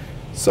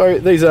 So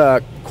these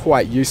are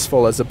quite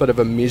useful as a bit of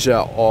a measure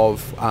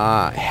of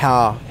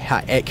how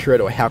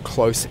accurate or how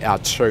close our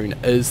tune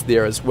is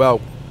there as well.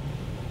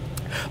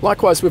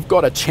 Likewise, we've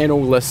got a channel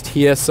list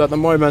here. So at the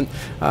moment,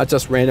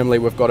 just randomly,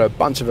 we've got a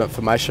bunch of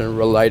information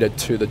related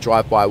to the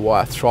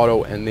drive-by-wire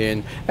throttle, and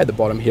then at the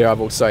bottom here I've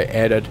also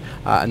added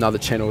another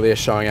channel there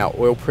showing our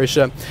oil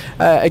pressure.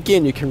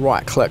 Again, you can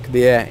right click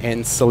there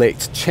and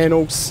select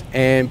channels,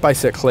 and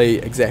basically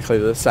exactly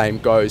the same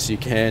goes. You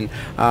can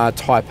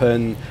type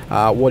in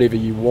whatever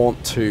you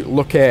want to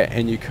look at,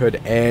 and you could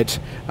add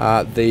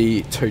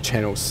the two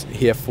channels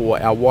here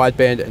for our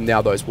wideband, and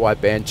now those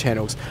wideband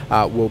channels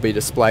will be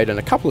displayed in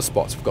a couple of spots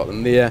spots, we've got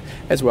them there,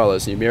 as well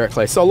as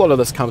numerically. So a lot of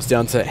this comes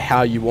down to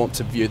how you want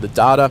to view the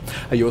data.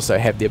 You also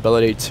have the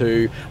ability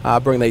to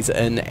bring these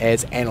in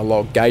as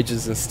analog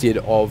gauges instead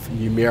of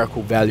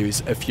numerical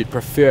values if you'd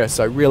prefer.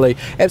 So really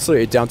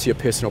absolutely down to your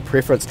personal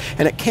preference,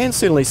 and it can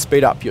certainly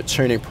speed up your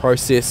tuning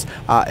process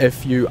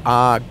if you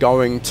are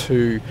going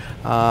to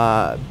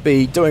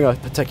be doing a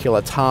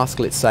particular task.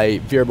 Let's say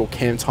variable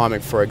cam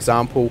timing, for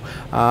example.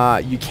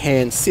 You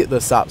can set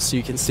this up so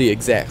you can see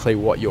exactly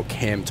what your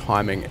cam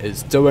timing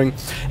is doing,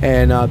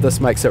 and this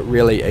makes it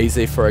really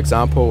easy. For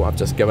example, I've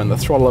just given the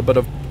throttle a bit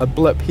of a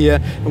blip here,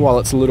 and while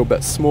it's a little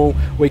bit small,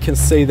 we can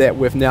see that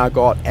we've now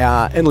got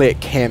our inlet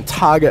cam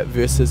target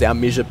versus our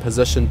measured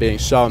position being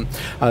shown.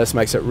 This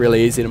makes it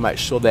really easy to make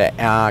sure that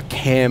our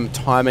cam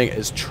timing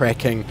is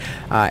tracking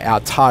our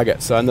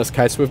target. So in this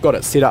case, we've got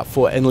it set up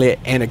for inlet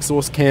and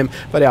exhaust cam,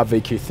 but our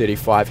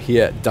VQ35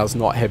 here does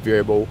not have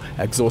variable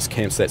exhaust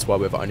cam, so that's why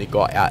we've only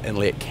got our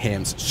inlet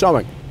cams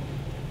showing.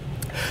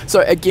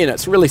 So again,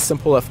 it's really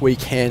simple if we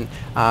can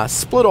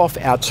split off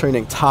our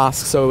tuning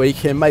tasks, so we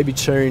can maybe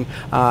tune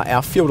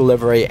our fuel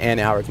delivery and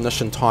our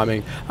ignition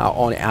timing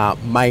on our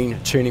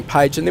main tuning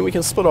page, and then we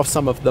can split off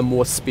some of the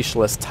more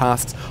specialist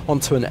tasks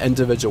onto an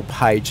individual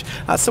page,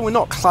 so we're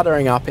not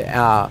cluttering up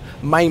our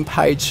main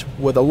page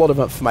with a lot of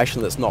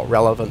information that's not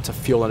relevant to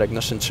fuel and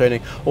ignition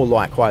tuning. Or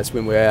likewise,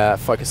 when we're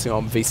focusing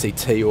on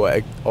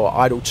VCT or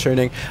idle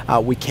tuning,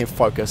 we can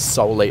focus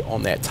solely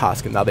on that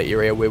task. Another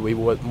area where we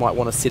might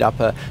want to set up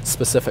a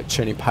specific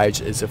tuning page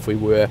is if we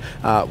were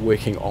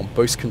working on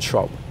boost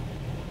control.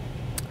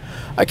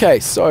 Okay,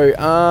 so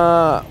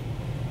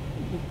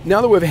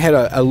now that we've had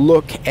a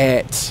look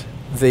at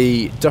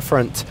the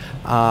different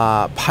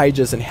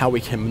pages and how we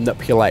can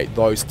manipulate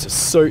those to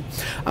suit,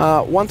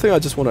 one thing I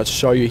just want to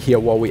show you here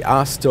while we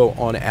are still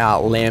on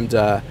our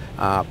Lambda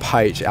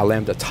page, our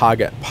Lambda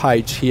target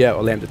page here,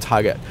 or Lambda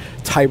target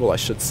table I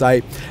should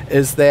say,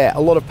 is that a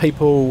lot of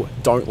people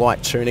don't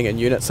like tuning in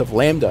units of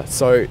Lambda.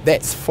 So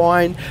that's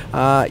fine.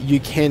 You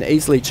can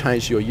easily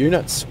change your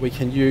units. We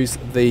can use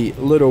the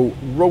little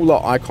ruler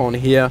icon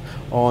here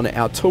on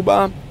our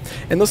toolbar,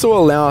 and this will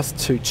allow us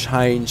to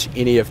change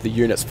any of the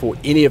units for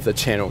any of the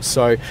channels.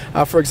 So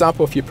for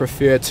example, if you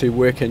prefer to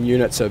work in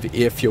units of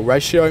air-fuel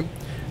ratio,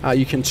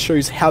 you can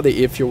choose how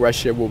the air-fuel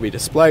ratio will be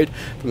displayed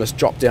from this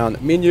drop-down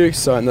menu.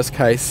 So in this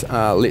case,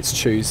 let's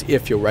choose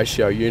air-fuel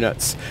ratio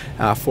units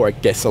for a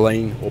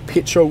gasoline or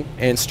petrol,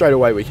 and straight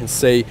away we can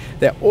see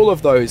that all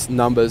of those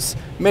numbers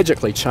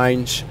magically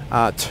change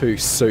to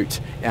suit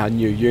our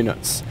new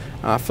units.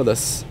 For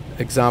this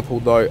example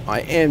though,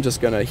 I am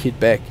just going to head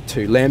back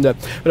to Lambda,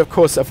 but of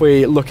course if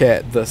we look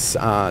at this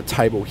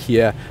table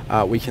here,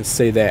 we can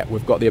see that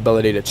we've got the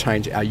ability to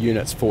change our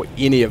units for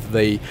any of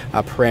the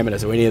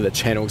parameters or any of the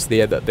channels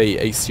there that the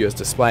ECU is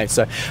displaying.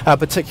 So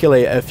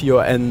particularly if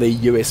you're in the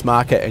US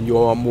market and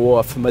you're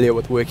more familiar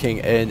with working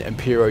in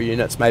imperial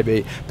units,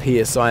 maybe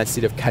PSI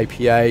instead of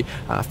KPA,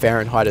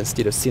 Fahrenheit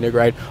instead of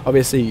centigrade,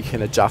 obviously you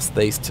can adjust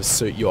these to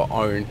suit your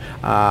own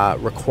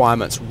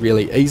requirements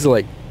really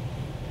easily.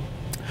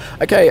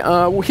 Okay,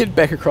 we'll head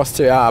back across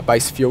to our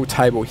base fuel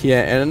table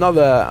here, and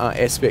another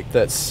aspect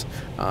that's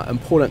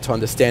important to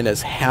understand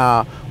is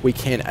how we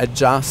can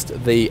adjust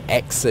the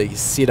axis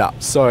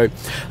setup. So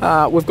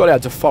we've got our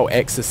default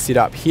axis set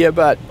up here,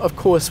 but of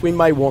course we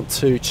may want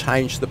to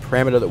change the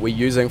parameter that we're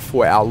using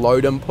for our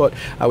load input.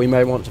 We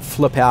may want to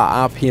flip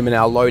our RPM and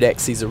our load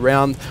axes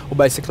around, or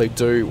basically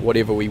do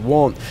whatever we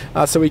want.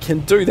 So we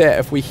can do that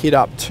if we head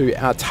up to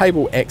our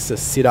table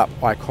axis setup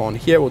icon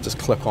here. We'll just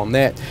click on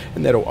that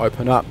and that'll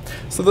open up.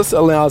 So this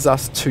allows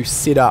us to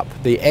set up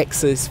the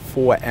axis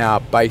for our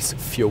base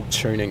fuel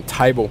tuning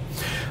table.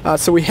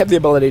 So we have the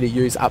ability to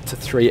use up to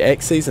 3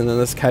 axes, and in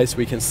this case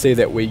we can see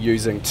that we're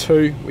using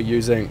 2. We're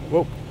using,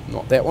 whoop,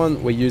 not that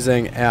one, we're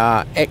using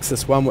our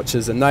axis 1, which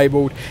is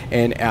enabled,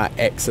 and our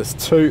axis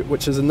 2,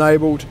 which is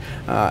enabled.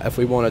 If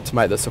we wanted to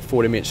make this a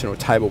 4-dimensional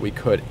table, we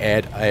could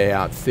add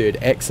a third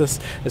axis.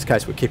 In this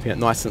case we're keeping it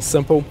nice and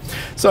simple.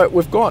 So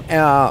we've got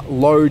our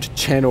load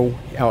channel,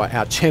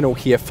 our channel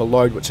here for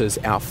load, which is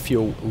our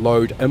fuel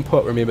load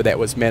input. Remember that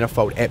was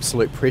manifold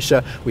absolute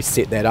pressure. We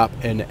set that up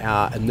in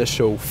our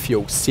initial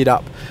fuel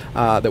setup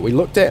that we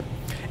looked at.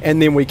 And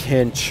then we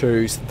can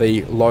choose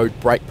the load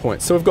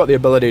breakpoint. So we've got the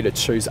ability to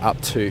choose up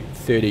to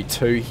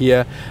 32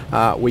 here.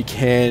 We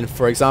can,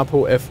 for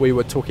example, if we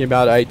were talking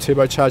about a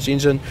turbocharged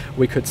engine,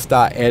 we could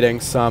start adding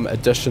some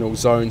additional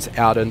zones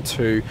out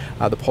into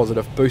the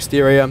positive boost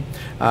area.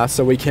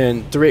 So we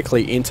can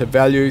directly enter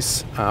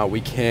values,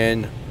 we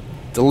can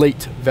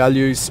delete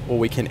values, or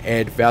we can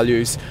add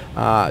values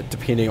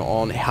depending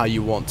on how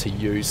you want to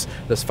use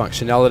this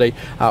functionality.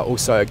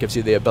 Also it gives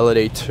you the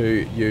ability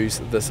to use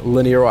this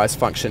linearize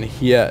function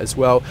here as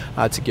well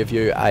to give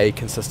you a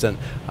consistent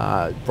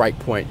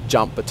breakpoint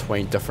jump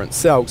between different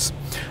cells.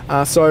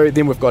 So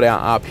then we've got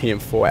our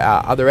RPM for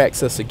our other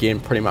axis. Again,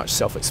 pretty much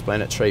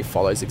self-explanatory,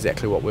 follows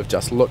exactly what we've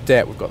just looked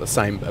at. We've got the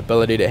same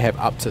ability to have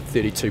up to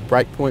 32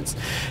 breakpoints,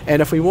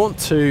 and if we want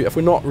to, if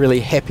we're not really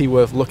happy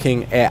with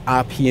looking at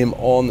RPM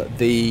on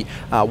the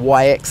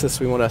y-axis,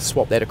 we want to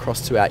swap that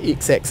across to our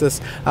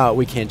x-axis,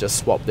 we can just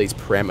swap these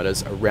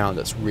parameters around.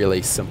 It's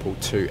really simple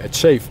to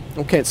achieve.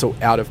 We'll cancel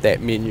out of that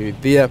menu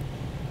there.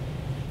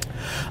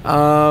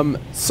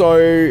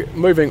 So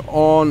moving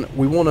on,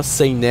 we want to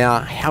see now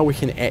how we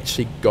can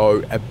actually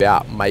go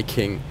about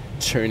making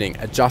tuning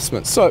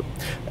adjustments. So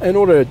in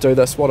order to do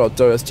this, what I'll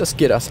do is just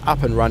get us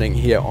up and running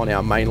here on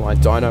our mainline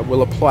dyno.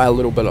 We'll apply a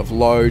little bit of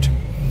load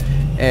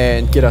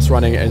and get us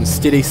running in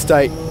steady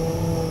state,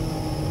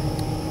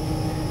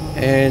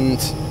 and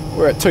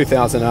we're at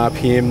 2000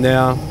 RPM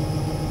now.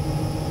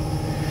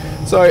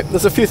 So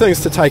there's a few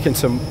things to take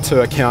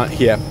into account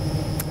here.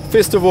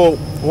 First of all,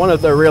 one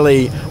of the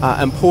really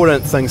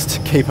important things to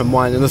keep in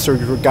mind, and this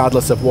is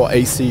regardless of what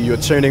ECU you're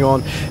tuning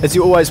on, is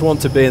you always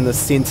want to be in the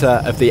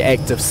center of the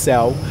active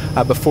cell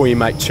before you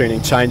make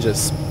tuning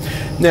changes.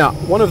 Now,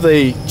 one of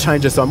the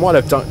changes I might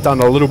have done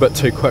a little bit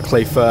too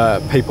quickly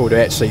for people to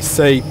actually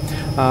see,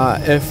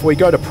 if we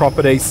go to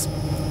properties,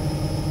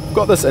 we've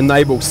got this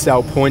enable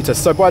cell pointer.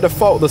 So by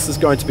default, this is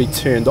going to be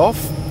turned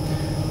off.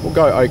 We'll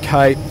go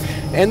OK.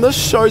 And this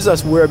shows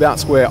us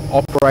whereabouts we're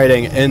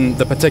operating in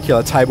the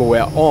particular table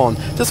we're on,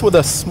 just with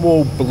a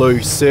small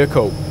blue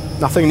circle.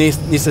 Nothing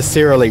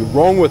necessarily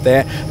wrong with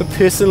that, but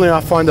personally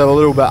I find it a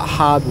little bit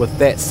hard with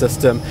that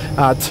system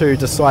to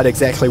decide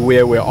exactly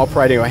where we're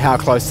operating or how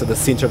close to the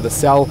center of the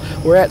cell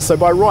we're at. So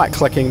by right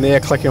clicking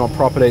there, clicking on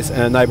properties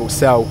and enable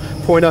cell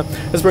pointer,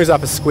 this brings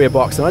up a square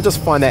box, and I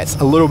just find that's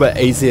a little bit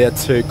easier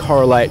to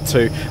correlate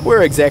to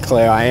where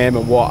exactly I am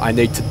and what I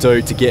need to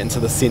do to get into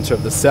the center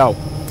of the cell.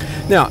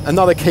 Now,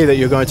 another key that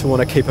you're going to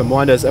want to keep in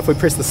mind is if we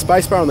press the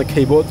spacebar on the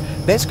keyboard,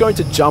 that's going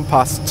to jump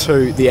us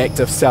to the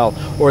active cell,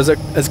 or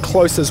as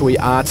close as we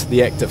are to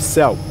the active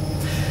cell.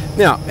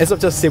 Now, as I've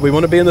just said, we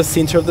want to be in the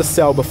center of the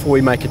cell before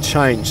we make a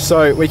change.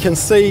 So we can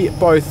see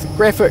both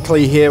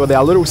graphically here with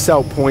our little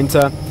cell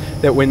pointer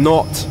that we're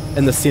not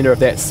in the center of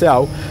that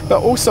cell,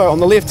 but also on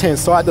the left hand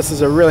side, this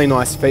is a really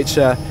nice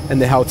feature in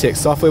the Haltech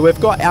software,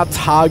 we've got our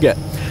target.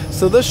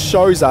 So this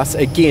shows us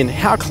again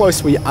how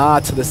close we are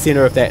to the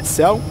center of that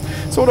cell.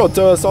 So what I'll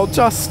do is I'll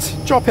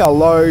just drop our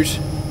load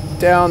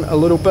down a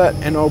little bit,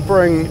 and I'll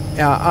bring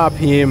our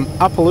RPM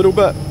up a little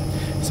bit,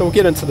 so we'll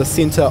get into the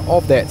center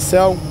of that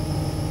cell.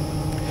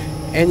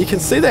 And you can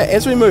see that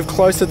as we move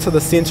closer to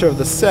the center of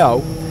the cell,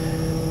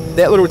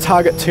 that little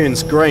target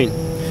turns green,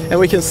 and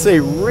we can see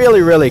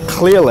really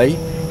clearly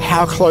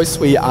how close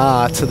we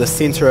are to the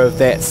center of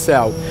that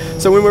cell.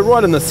 So when we're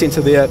right in the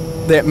center there,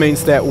 that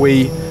means that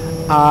we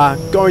are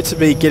going to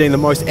be getting the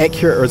most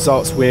accurate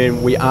results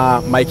when we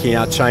are making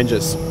our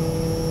changes.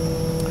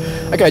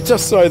 Okay,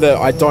 just so that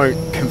I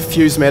don't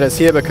confuse matters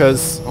here,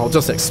 because I'll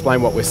just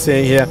explain what we're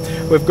seeing here.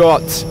 We've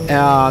got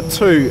our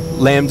two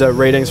lambda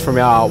readings from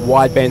our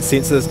wideband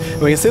sensors,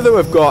 and we can see that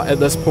we've got at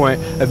this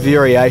point a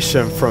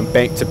variation from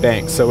bank to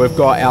bank. So we've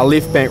got our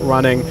left bank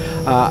running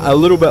a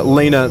little bit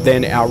leaner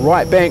than our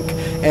right bank,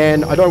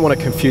 and I don't want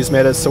to confuse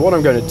matters, so what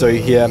I'm going to do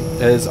here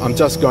is I'm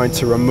just going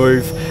to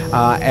remove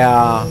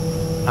our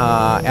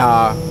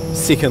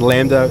second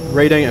lambda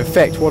reading. In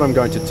fact, what I'm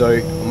going to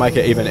do, I'll make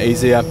it even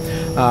easier,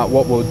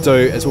 what we'll do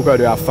is we'll go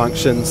to our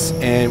functions,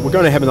 and we're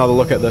going to have another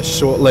look at this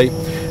shortly.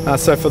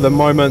 So for the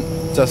moment,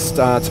 just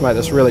to make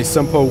this really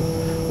simple,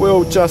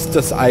 we'll just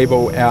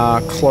disable our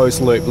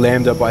closed loop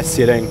lambda by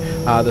setting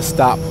the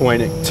start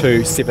point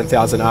to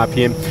 7000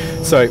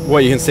 RPM. So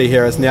what you can see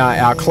here is now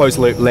our closed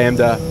loop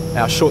lambda,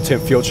 our short-term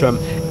fuel trim,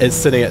 is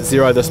sitting at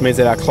 0. This means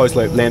that our closed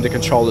loop lambda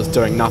control is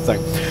doing nothing.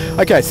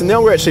 Okay, so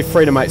now we're actually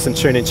free to make some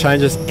tuning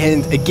changes,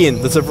 and again,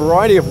 there's a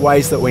variety of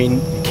ways that we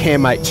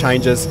can make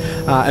changes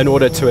in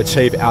order to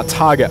achieve our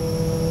target.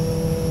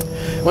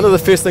 One of the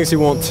first things you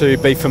want to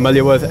be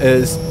familiar with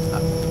is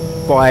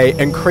by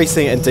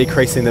increasing and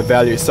decreasing the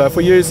value. So if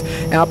we use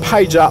our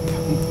page up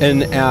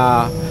in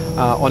our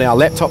on our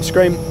laptop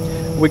screen,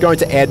 we're going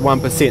to add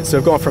 1%. So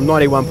we've gone from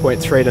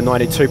 91.3 to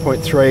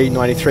 92.3,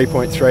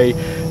 93.3,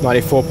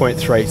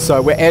 94.3.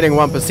 So we're adding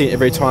 1%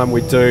 every time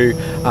we do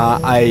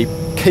a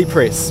key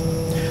press.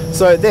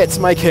 So that's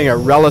making a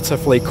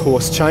relatively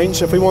coarse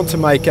change. If we want to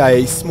make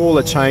a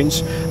smaller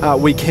change,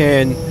 we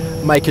can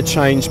make a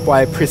change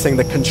by pressing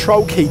the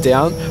control key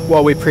down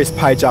while we press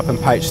page up and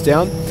page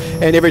down.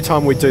 And every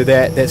time we do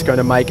that, that's going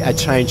to make a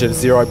change of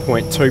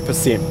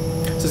 0.2%.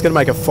 So it's going to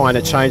make a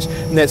finer change,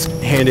 and that's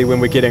handy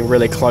when we're getting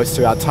really close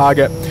to our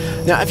target.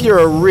 Now, if you're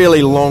a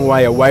really long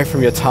way away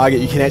from your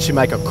target, you can actually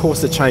make a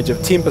coarser change of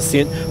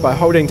 10% by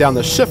holding down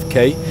the shift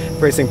key,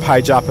 pressing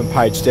page up and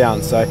page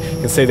down. So you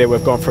can see that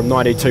we've gone from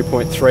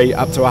 92.3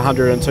 up to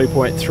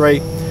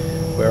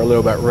 102.3. We're a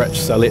little bit rich,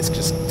 so let's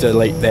just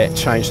delete that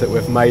change that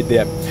we've made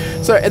there.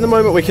 So at the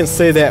moment we can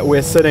see that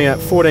we're sitting at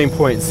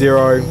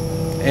 14.0,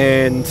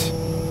 and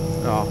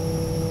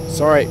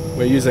sorry,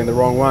 we're using the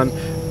wrong one.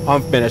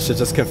 I've managed to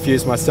just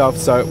confuse myself,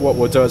 so what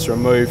we'll do is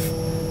remove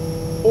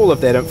all of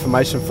that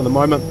information for the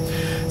moment.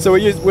 So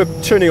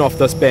we're tuning off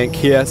this bank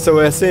here, so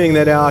we're seeing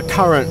that our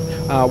current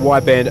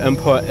wideband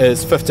input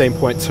is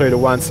 15.2 to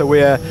 1, so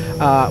we're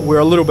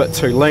a little bit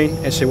too lean.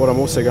 Actually, what I'm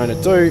also going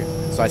to do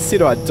So I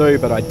said I'd do,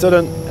 but I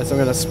didn't, as I'm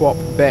going to swap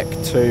back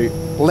to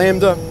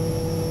lambda.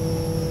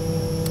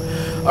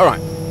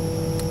 Alright,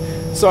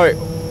 so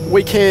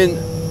we can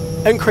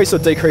increase or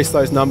decrease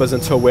those numbers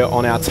until we're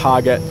on our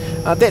target.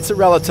 That's a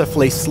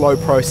relatively slow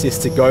process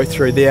to go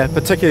through there.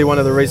 Particularly one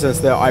of the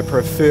reasons that I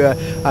prefer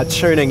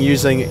tuning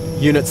using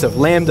units of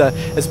lambda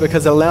is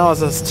because it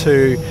allows us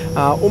to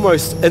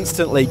almost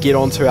instantly get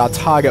onto our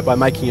target by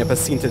making a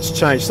percentage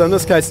change. So in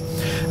this case,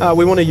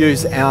 we want to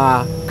use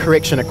our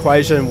correction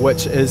equation,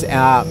 which is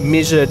our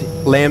measured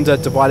lambda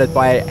divided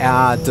by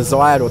our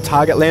desired or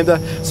target lambda.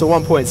 So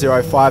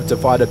 1.05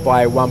 divided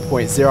by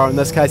 1.0. In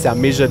this case, our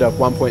measured of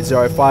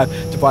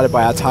 1.05 divided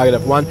by our target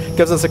of 1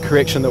 gives us a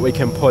correction that we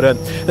can put in.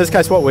 In this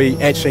case, what we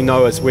actually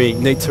know is we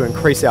need to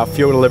increase our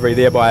fuel delivery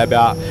there by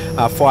about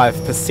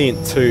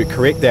 5% to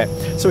correct that.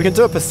 So we can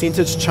do a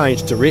percentage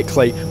change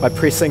directly by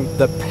pressing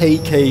the P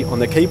key on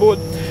the keyboard.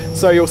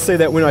 So you'll see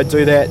that when I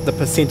do that, the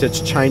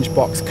percentage change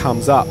box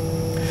comes up.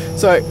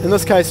 So in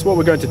this case, what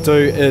we're going to do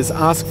is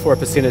ask for a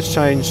percentage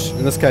change.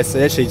 In this case,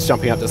 actually it's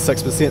jumping up to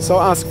 6%. So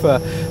I'll ask for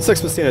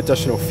 6%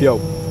 additional fuel.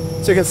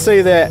 So you can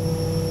see that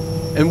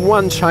in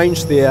one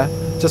change there,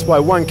 just by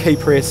one key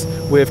press,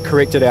 we've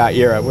corrected our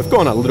error. We've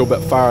gone a little bit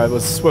far. It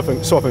was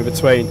swapping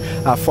between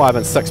 5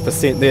 and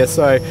 6% there.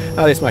 So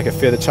let's make a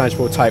further change.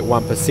 We'll take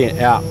 1%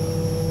 out.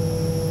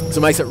 So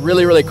it makes it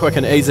really, really quick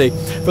and easy.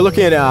 If we're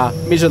looking at our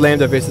measured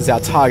lambda versus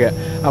our target,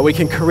 we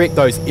can correct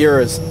those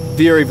errors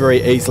very,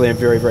 very easily and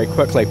very, very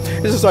quickly.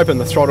 Let's just open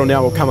the throttle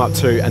now. We'll come up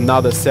to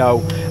another cell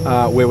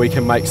where we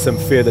can make some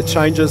further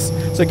changes.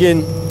 So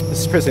again, this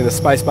is pressing the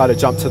spacebar to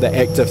jump to the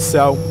active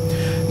cell.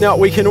 Now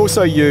we can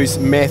also use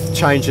math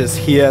changes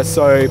here.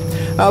 So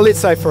let's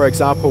say, for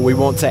example, we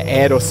want to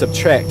add or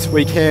subtract.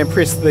 We can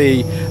press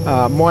the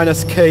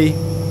minus key.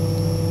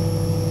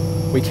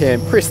 We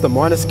can press the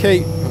minus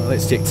key.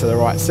 Let's check to the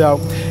right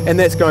cell, and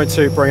that's going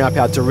to bring up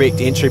our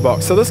direct entry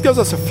box. So this gives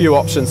us a few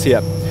options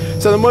here.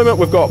 So at the moment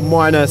we've got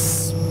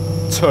minus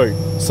 2,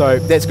 so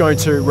that's going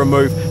to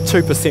remove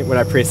 2% when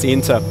I press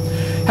enter.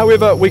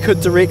 However, we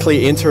could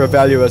directly enter a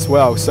value as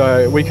well.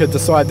 So we could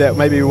decide that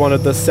maybe we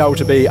wanted the cell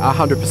to be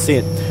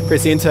 100%.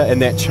 Press enter and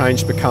that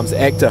change becomes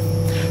active.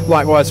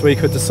 Likewise, we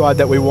could decide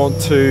that we want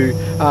to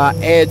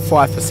add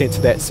 5%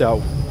 to that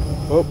cell.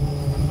 Whoop.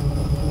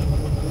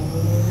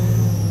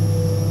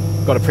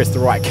 Got to press the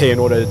right key in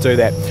order to do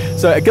that.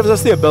 So it gives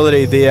us the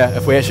ability there,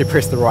 if we actually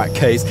press the right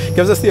keys,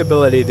 gives us the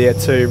ability there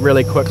to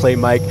really quickly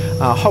make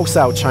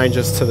wholesale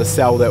changes to the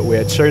cell that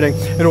we're tuning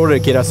in order to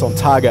get us on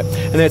target.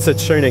 And that's a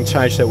tuning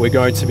change that we're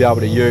going to be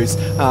able to use,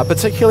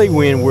 particularly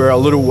when we're a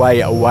little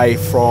way away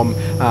from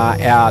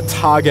our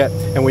target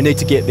and we need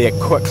to get there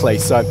quickly.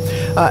 So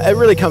it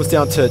really comes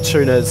down to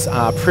tuners'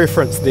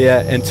 preference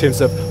there in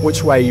terms of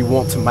which way you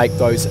want to make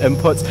those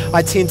inputs.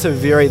 I tend to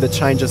vary the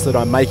changes that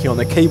I'm making on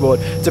the keyboard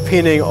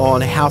depending on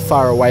how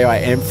far away I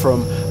am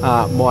from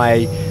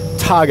my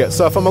target.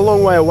 So if I'm a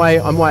long way away,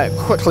 I might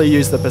quickly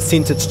use the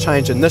percentage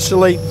change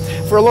initially.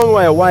 For a long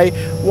way away,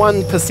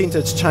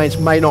 1% change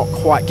may not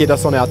quite get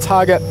us on our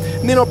target,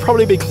 and then I'll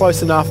probably be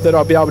close enough that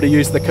I'll be able to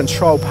use the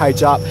control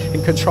page up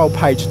and control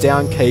page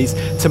down keys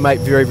to make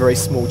very, very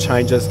small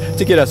changes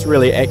to get us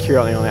really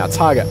accurately on our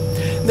target.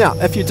 Now,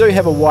 if you do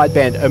have a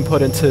wideband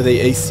input into the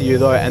ECU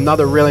though,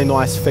 another really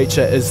nice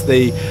feature is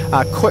the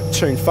quick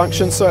tune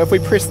function. So if we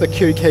press the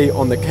Q key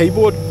on the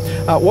keyboard,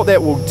 what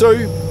that will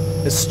do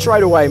is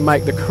straight away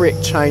make the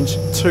correct change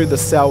to the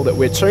cell that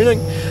we're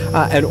tuning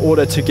in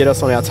order to get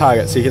us on our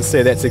target. So you can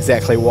see that's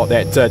exactly what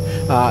that did.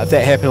 If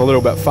that happened a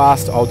little bit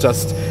fast, I'll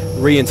just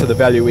re-enter the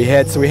value we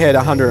had. So we had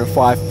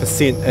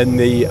 105% in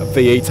the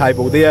VE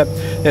table there.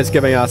 That's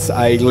giving us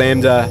a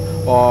lambda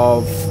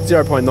of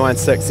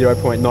 0.96,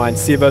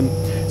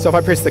 0.97. So if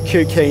I press the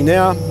Q key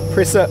now,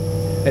 press it,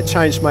 that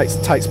change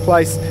takes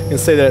place. You can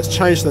see that it's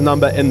changed the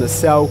number in the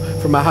cell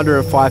from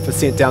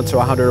 105% down to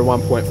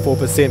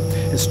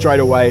 101.4%, and straight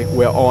away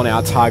we're on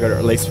our target, or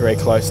at least very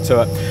close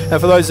to it.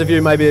 And for those of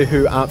you maybe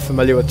who aren't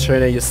familiar with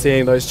tuning, you're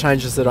seeing those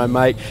changes that I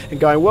make and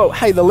going, well,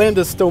 hey, the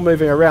lambda's still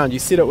moving around. You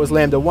said it was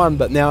lambda 1,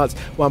 but now it's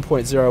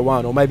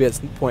 1.01, or maybe it's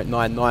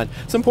 0.99.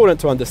 It's important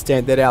to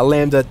understand that our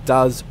lambda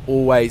does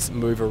always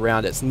move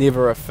around. It's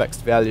never a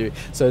fixed value,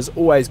 so there's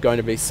always going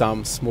to be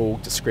some small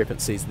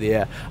discrepancies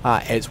there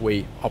as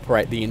we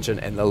operate the engine,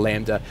 and the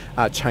lambda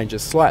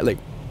changes slightly.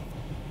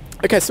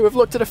 Okay, so we've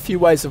looked at a few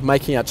ways of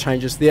making our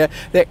changes there.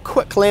 That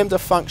quick lambda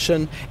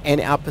function and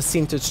our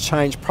percentage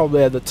change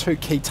probably are the two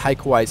key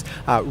takeaways.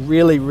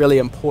 Really, really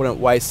important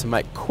ways to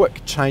make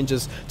quick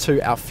changes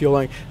to our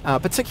fueling,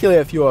 particularly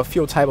if your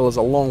fuel table is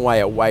a long way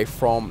away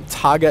from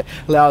target.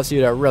 Allows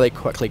you to really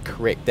quickly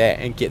correct that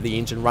and get the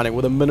engine running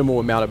with a minimal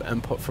amount of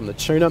input from the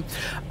tuner.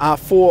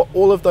 For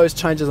all of those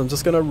changes, I'm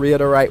just going to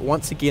reiterate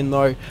once again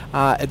though,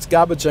 it's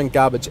garbage in,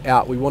 garbage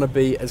out. We want to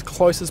be as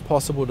close as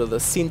possible to the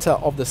center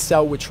of the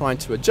cell we're trying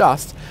to adjust,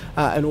 adjust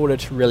in order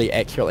to really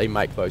accurately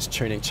make those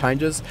tuning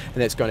changes, and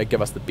that's going to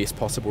give us the best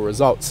possible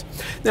results.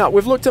 Now,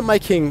 we've looked at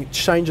making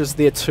changes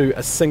there to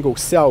a single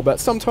cell, but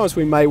sometimes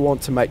we may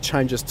want to make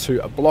changes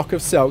to a block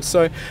of cells.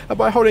 So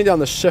by holding down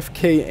the shift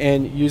key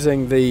and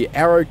using the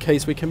arrow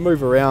keys, we can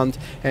move around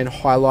and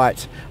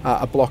highlight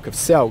a block of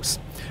cells.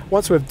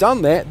 Once we've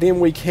done that, then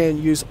we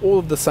can use all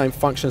of the same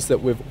functions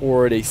that we've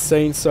already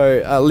seen.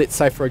 So let's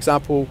say, for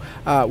example,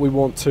 we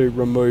want to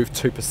remove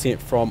 2%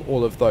 from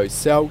all of those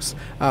cells.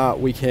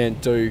 We can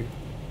do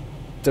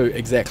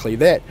exactly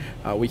that.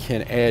 We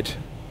can add,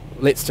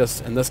 let's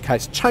just, in this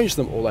case, change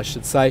them all, I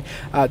should say,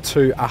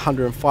 to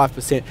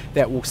 105%.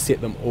 That will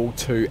set them all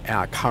to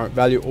our current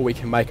value, or we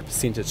can make a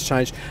percentage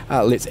change.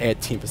 Let's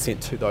add 10%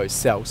 to those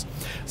cells.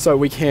 So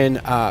we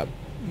can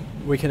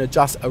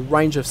adjust a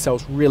range of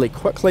cells really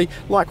quickly.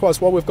 Likewise,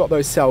 while we've got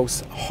those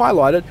cells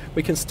highlighted,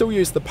 we can still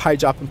use the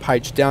page up and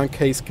page down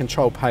keys,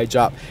 control page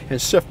up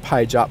and shift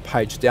page up,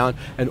 page down,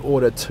 in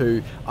order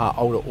to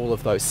alter all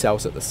of those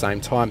cells at the same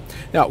time.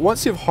 Now,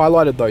 once you've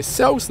highlighted those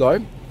cells though,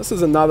 this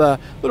is another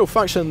little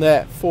function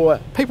that for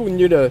people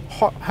new to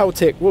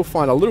Haltech will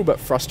find a little bit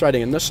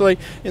frustrating initially.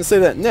 You can see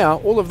that now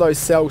all of those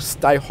cells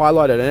stay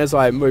highlighted, and as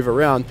I move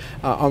around,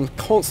 I'm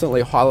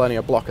constantly highlighting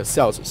a block of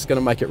cells, which is going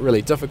to make it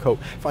really difficult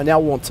if I now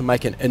want to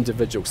make an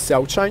individual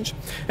cell change.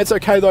 It's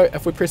okay though,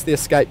 if we press the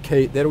escape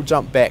key, that'll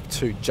jump back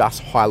to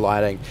just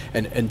highlighting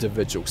an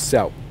individual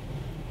cell.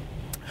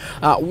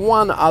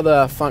 One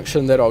other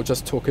function that I'll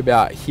just talk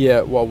about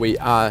here while we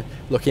are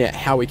looking at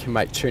how we can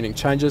make tuning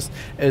changes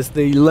is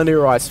the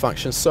linearize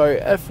function. So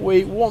if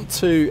we want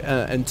to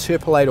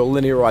interpolate or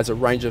linearize a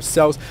range of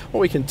cells, what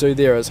we can do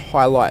there is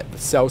highlight the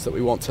cells that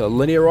we want to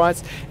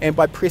linearize, and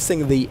by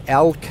pressing the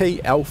L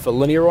key, L for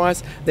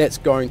linearize, that's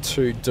going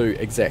to do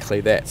exactly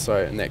that.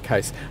 So in that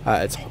case,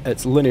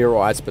 it's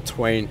linearized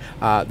between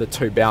the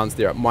two bounds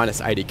there at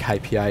 -80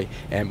 kPa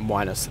and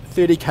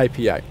 -30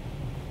 kPa.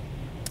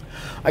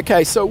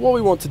 Okay, so what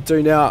we want to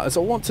do now is I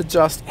want to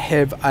just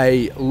have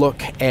a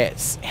look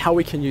at how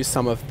we can use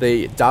some of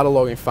the data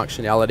logging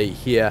functionality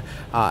here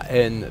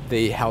in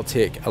the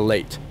Haltech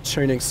Elite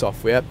tuning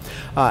software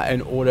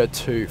in order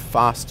to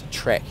fast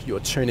track your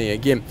tuning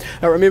again.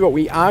 Now remember,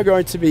 we are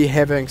going to be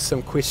having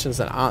some questions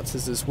and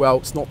answers as well.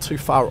 It's not too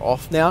far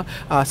off now,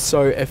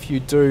 so if you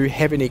do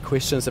have any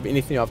questions of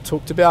anything I've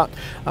talked about,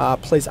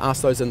 please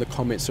ask those in the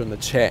comments or in the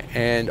chat,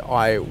 and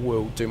I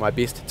will do my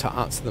best to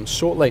answer them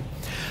shortly.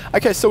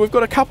 Okay, so we've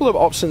got a couple of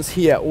options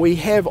here. We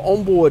have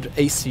onboard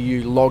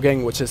ECU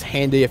logging, which is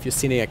handy if you're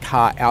sending a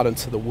car out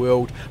into the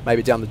world,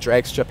 maybe down the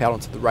drag strip out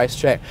onto the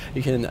racetrack.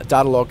 You can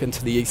data log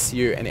into the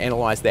ECU and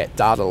analyze that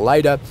data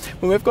later.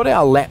 When we've got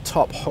our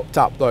laptop hooked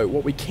up though,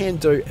 what we can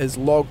do is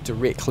log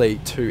directly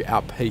to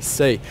our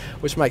PC,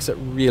 which makes it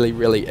really,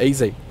 really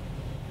easy.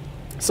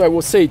 So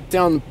we'll see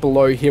down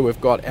below here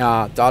we've got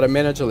our data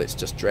manager. Let's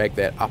just drag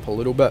that up a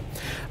little bit.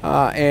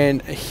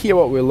 And here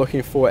what we're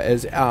looking for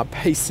is our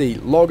PC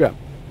logger.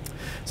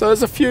 So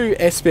there's a few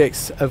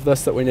aspects of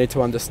this that we need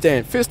to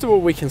understand. First of all,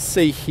 we can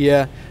see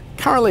here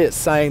currently it's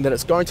saying that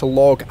it's going to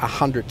log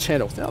 100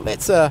 channels. Now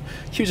that's a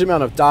huge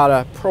amount of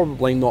data,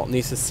 probably not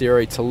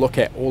necessary to look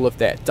at all of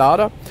that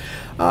data,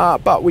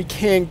 but we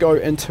can go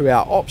into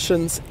our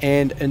options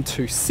and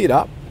into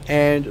setup,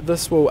 and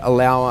this will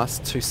allow us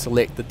to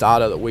select the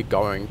data that we're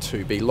going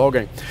to be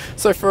logging.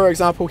 So for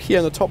example, here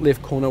in the top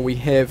left corner we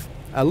have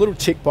a little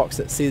checkbox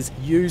that says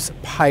use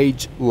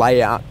page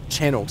layout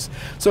channels.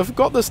 So if we've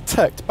got this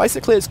ticked,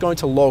 basically it's going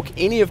to log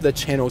any of the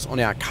channels on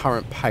our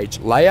current page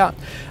layout.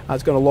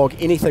 It's going to log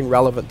anything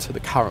relevant to the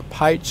current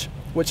page,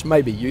 which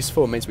may be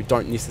useful. It means we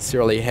don't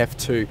necessarily have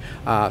to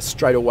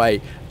straight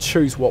away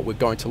choose what we're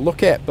going to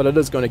look at, but it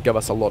is going to give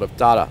us a lot of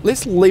data.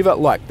 Let's leave it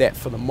like that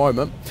for the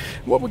moment.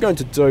 What we're going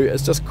to do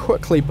is just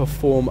quickly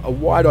perform a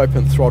wide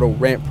open throttle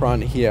ramp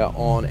run here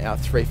on our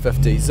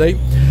 350Z.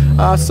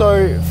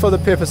 So for the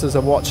purposes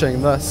of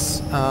watching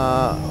this,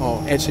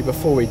 actually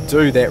before we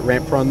do that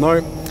ramp run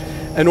though,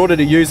 in order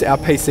to use our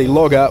PC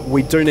logger,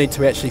 we do need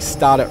to actually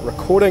start it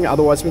recording,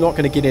 otherwise we're not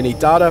going to get any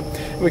data.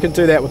 We can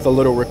do that with the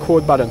little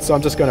record button, so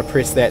I'm just going to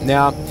press that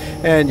now,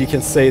 and you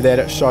can see that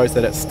it shows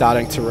that it's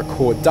starting to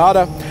record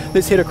data.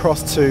 Let's head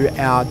across to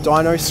our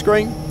dyno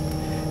screen,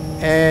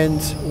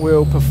 and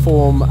we'll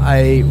perform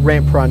a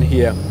ramp run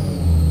here.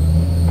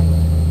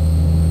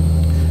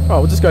 Right,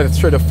 we'll just go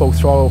through to full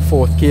throttle,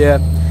 4th gear,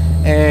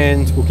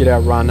 and we'll get our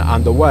run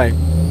underway.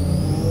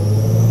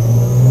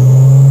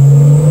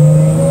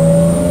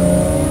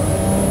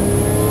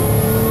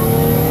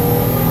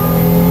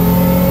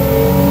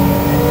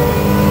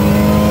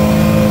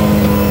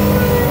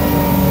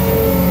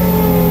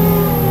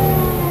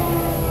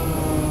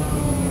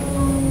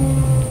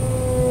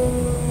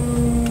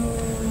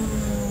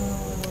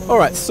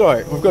 Alright, so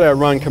we've got our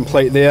run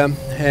complete there,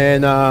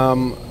 and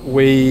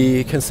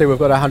We can see we've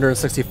got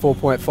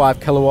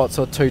 164.5 kilowatts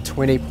or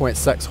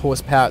 220.6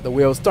 horsepower at the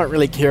wheels. Don't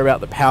really care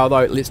about the power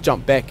though. Let's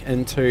jump back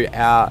into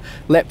our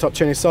laptop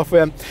tuning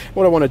software.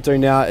 What I want to do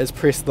now is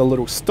press the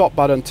little stop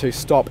button to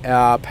stop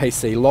our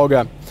PC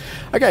logger.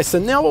 Okay, so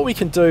now what we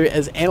can do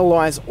is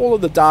analyze all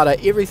of the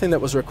data, everything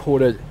that was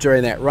recorded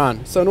during that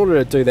run. So in order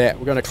to do that,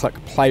 we're going to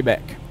click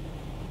playback.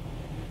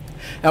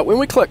 Now when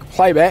we click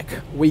playback,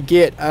 we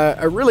get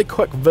a really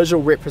quick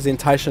visual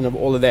representation of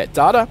all of that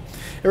data.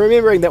 And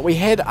remembering that we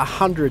had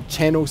 100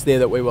 channels there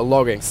that we were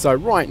logging. So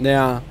right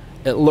now,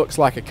 it looks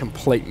like a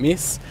complete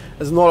mess.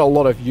 There's not a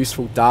lot of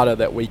useful data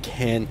that we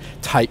can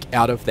take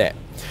out of that.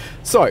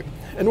 So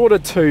in order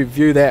to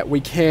view that,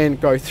 we can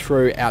go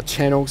through our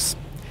channels.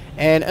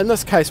 And in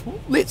this case,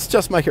 let's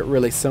just make it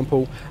really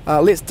simple.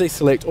 Let's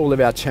deselect all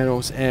of our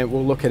channels and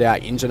we'll look at our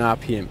engine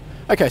RPM.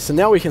 Okay, so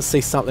now we can see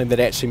something that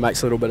actually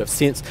makes a little bit of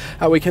sense.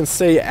 We can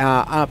see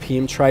our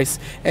RPM trace,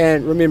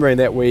 and remembering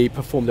that we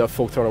performed a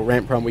full throttle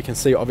ramp run, we can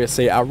see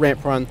obviously our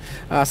ramp run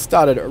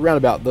started around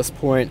about this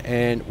point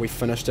and we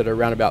finished it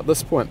around about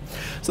this point.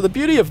 So the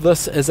beauty of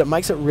this is it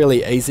makes it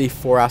really easy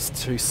for us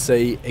to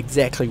see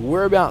exactly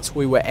whereabouts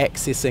we were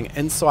accessing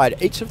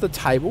inside each of the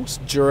tables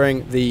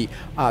during the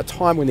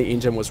time when the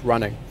engine was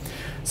running.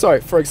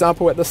 So for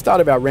example, at the start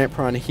of our ramp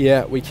run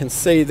here, we can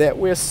see that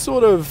we're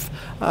sort of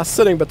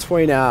sitting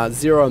between our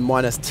 0 and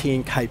minus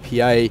 10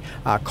 kPa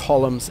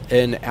columns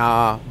in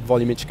our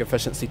volumetric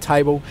efficiency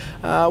table.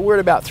 We're at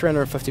about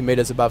 350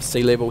 meters above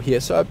sea level here,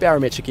 so our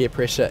barometric air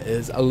pressure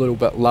is a little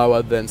bit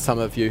lower than some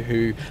of you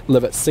who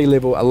live at sea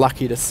level are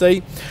lucky to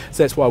see.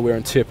 So that's why we're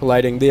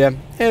interpolating there.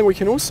 And we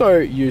can also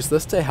use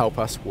this to help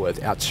us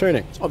with our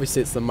tuning.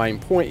 Obviously it's the main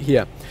point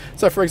here.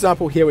 So for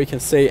example, here we can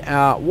see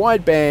our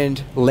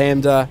wideband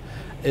lambda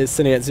is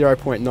sitting at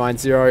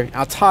 0.90.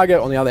 Our target,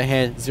 on the other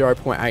hand,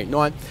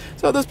 0.89.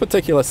 So at this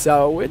particular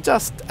cell, we're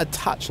just a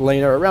touch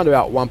leaner, around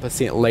about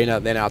 1%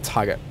 leaner than our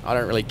target. I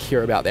don't really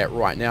care about that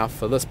right now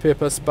for this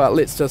purpose, but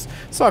let's just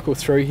cycle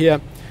through here.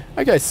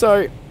 Okay,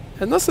 so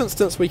in this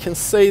instance, we can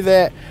see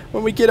that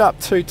when we get up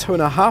to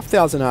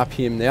 2,500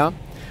 RPM now,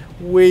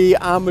 we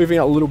are moving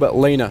a little bit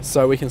leaner.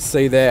 So we can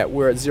see that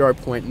we're at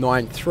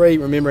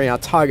 0.93, remembering our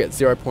target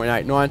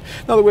 0.89. In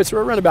other words,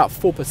 we're around about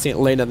 4%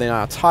 leaner than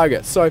our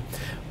target. So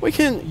we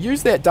can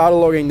use that data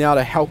logging now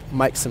to help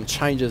make some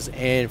changes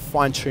and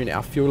fine-tune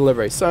our fuel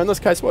delivery. So in this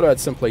case, what I'd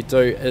simply do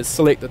is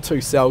select the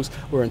two cells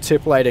we're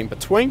interpolating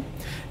between,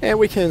 and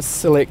we can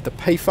select the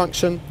P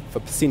function for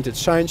percentage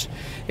change,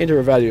 enter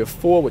a value of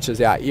 4, which is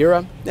our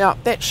error. Now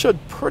that should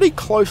pretty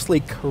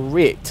closely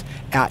correct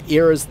our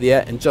errors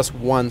there in just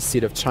one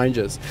set of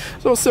changes.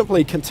 So we'll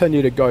simply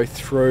continue to go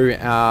through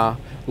our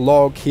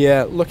log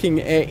here, looking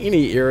at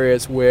any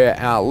areas where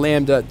our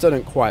lambda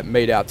didn't quite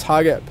meet our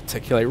target,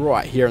 particularly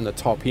right here in the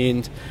top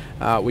end.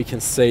 We can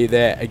see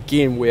that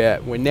again we're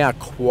now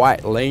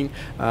quite lean.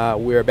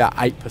 We're about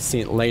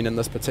 8% lean in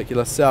this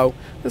particular cell.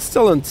 We're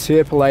still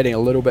interpolating a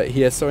little bit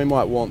here, so we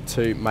might want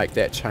to make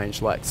that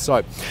change like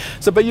so.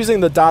 So by using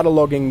the data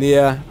logging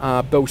there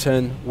built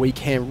in, we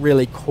can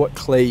really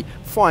quickly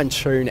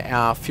fine-tune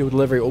our fuel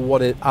delivery or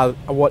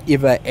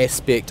whatever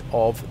aspect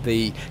of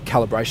the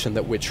calibration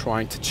that we're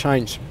trying to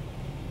change.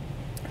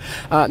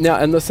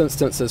 Now in this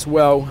instance as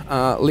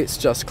well, let's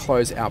just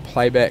close our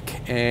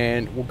playback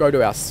and we'll go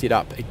to our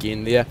setup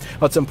again there.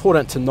 Well, it's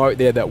important to note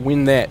there that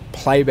when that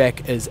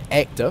playback is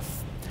active,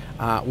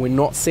 we're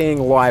not seeing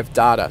live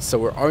data, so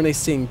we're only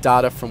seeing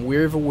data from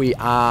wherever we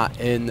are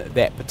in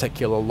that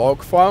particular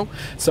log file.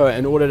 So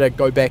in order to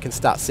go back and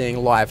start seeing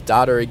live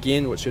data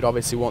again, which we'd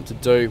obviously want to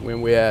do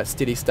when we're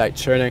steady state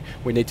tuning,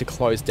 we need to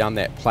close down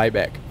that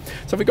playback.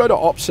 So if we go to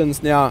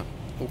options now,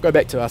 we'll go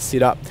back to our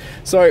setup.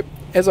 So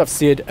as I've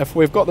said, if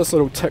we've got this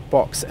little tick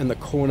box in the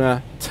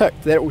corner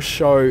ticked, that will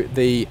show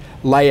the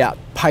layout,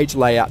 page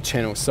layout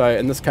channel. So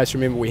in this case,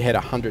 remember we had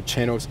 100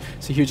 channels.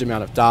 It's a huge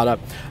amount of data.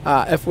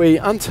 If we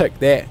untick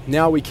that,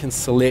 now we can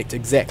select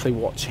exactly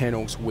what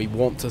channels we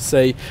want to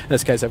see. In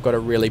this case, I've got a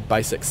really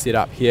basic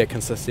setup here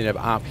consisting of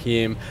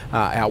RPM,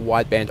 our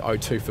wideband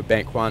O2 for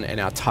bank 1, and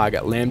our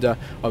target lambda.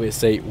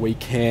 Obviously, we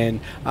can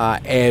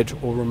add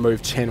or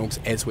remove channels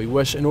as we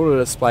wish in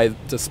order to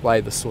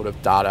display the sort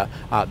of data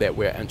that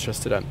we're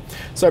interested in.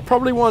 So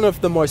probably one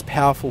of the most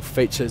powerful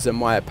features, in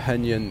my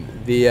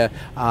opinion, there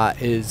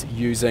is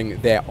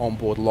using that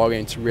onboard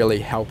logging to really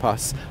help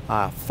us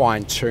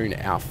fine-tune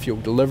our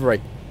fuel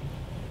delivery.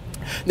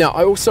 Now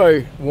I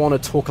also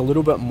want to talk a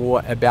little bit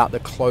more about the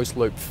closed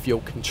loop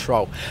fuel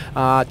control.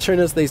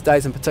 Tuners these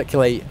days, and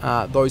particularly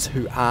those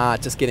who are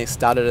just getting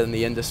started in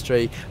the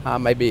industry,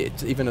 maybe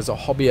even as a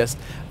hobbyist,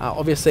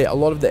 obviously a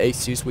lot of the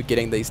ECUs we're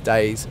getting these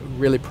days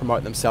really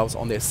promote themselves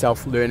on their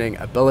self-learning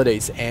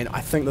abilities, and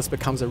I think this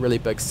becomes a really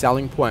big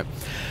selling point.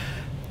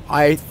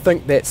 I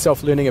think that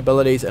self-learning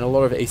abilities in a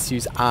lot of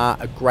ECUs are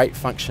a great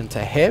function to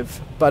have,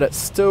 but it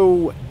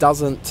still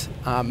doesn't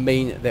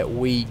mean that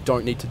we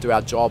don't need to do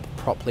our job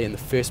properly in the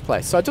first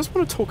place. So I just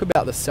want to talk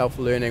about the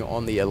self-learning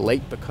on the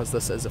Elite, because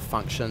this is a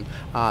function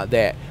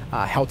that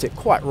Haltech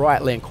quite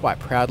rightly and quite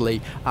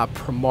proudly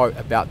promote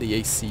about the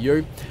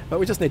ECU, but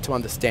we just need to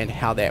understand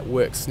how that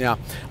works. Now,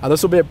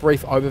 this will be a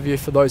brief overview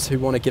for those who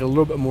want to get a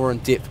little bit more in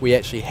depth. We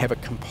actually have a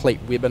complete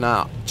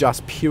webinar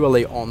just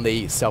purely on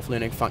the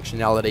self-learning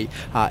functionality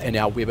in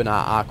our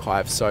webinar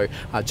archive, so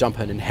jump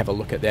in and have a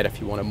look at that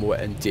if you want a more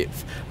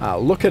in-depth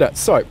look at it.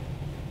 So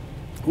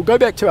we'll go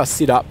back to our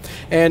setup,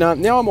 and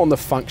now I'm on the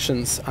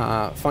functions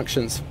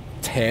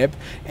tab,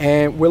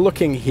 and we're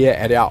looking here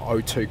at our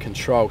O2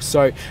 control.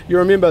 So you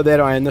remember that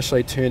I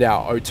initially turned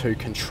our O2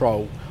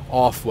 control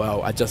off.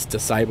 Well, I just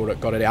disabled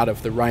it, got it out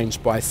of the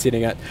range by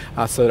setting it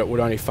so that it would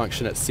only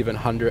function at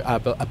 700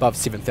 above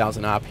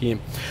 7,000 RPM.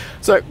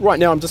 So right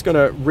now I'm just going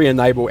to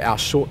re-enable our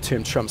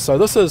short-term trim. So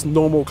this is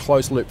normal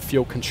closed-loop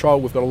fuel control.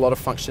 We've got a lot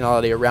of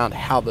functionality around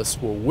how this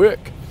will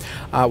work.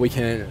 We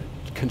can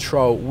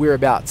control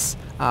whereabouts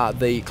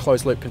the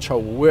closed loop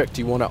control will work. Do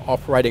you want it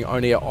operating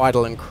only at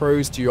idle and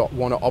cruise? Do you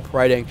want it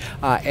operating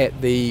at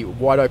the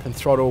wide open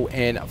throttle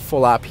and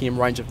full RPM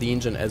range of the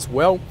engine as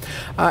well?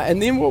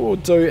 And then what we'll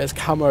do is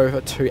come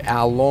over to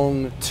our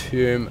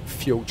long-term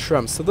fuel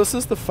trim. So this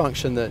is the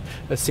function that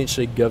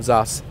essentially gives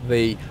us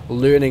the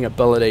learning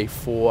ability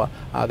for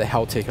the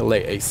Haltech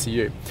Elite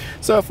ECU.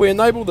 So if we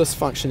enable this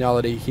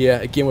functionality here,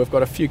 again we've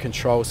got a few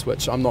controls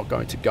which I'm not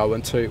going to go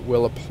into.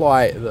 We'll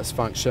apply this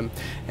function,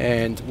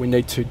 and we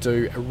need to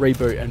do a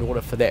reboot in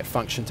order for that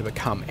function to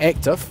become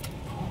active.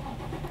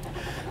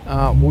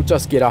 We'll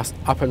just get us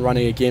up and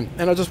running again,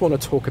 and I just want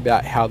to talk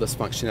about how this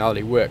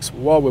functionality works.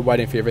 While we're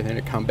waiting for everything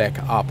to come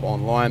back up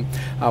online,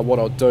 what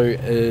I'll do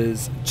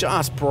is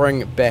just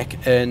bring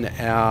back in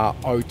our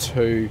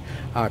O2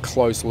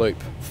 closed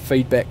loop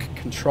feedback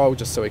control,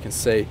 just so we can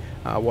see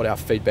what our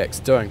feedback's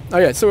doing.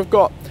 Okay, so we've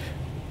got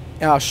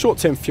our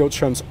short-term fuel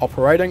trims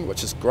operating,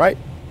 which is great.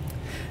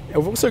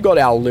 We've also got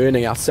our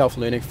learning, our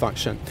self-learning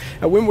function.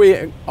 And when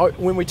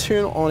we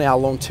turn on our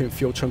long-term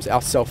fuel trims,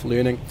 our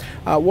self-learning,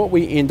 what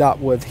we end up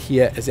with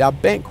here is our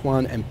bank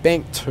 1 and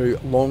bank 2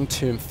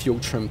 long-term fuel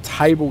trim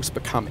tables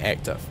become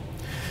active.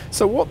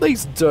 So what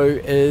these do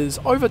is,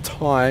 over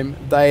time,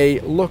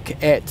 they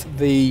look at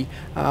the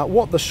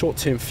what the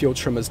short-term fuel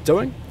trim is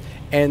doing,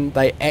 and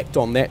they act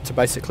on that to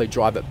basically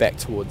drive it back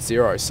towards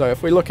zero. So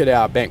if we look at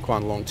our bank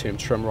 1 long-term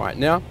trim right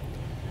now,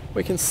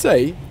 we can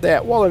see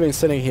that while I've been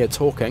sitting here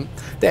talking,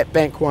 that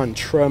bank 1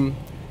 trim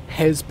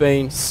has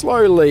been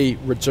slowly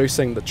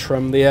reducing the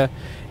trim there,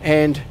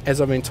 and as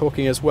I've been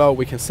talking as well,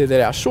 we can see that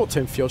our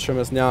short-term fuel trim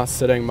is now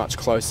sitting much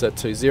closer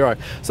to zero.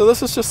 So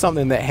this is just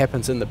something that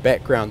happens in the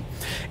background,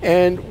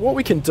 and what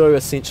we can do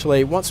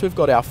essentially, once we've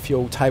got our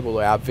fuel table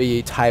or our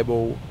VE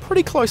table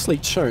pretty closely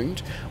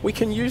tuned, we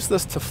can use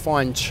this to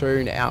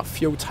fine-tune our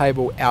fuel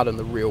table out in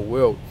the real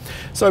world.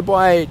 So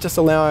by just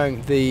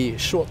allowing the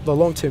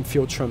long-term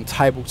fuel trim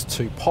tables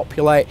to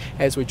populate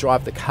as we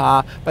drive the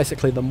car,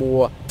 basically the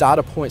more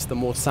data points, the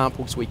more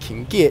samples we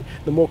can get,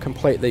 the more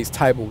complete these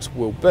tables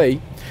will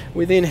be.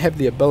 We then have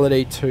the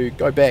ability to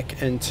go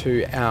back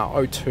into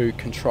our O2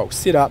 control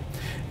setup,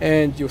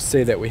 and you'll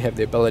see that we have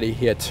the ability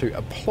here to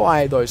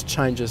apply those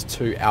changes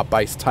to our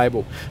base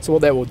table. So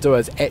what that will do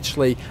is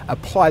actually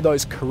apply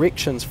those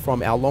corrections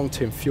from our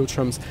long-term fuel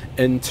trims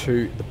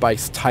into the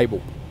base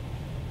table.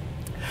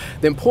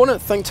 The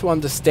important thing to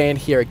understand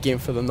here, again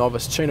for the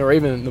novice tuner or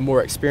even the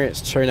more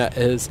experienced tuner,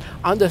 is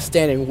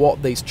understanding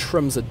what these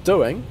trims are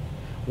doing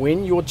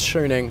when you're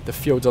tuning the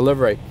fuel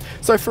delivery.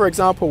 So for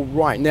example,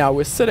 right now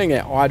we're sitting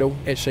at idle.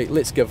 Actually,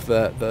 let's give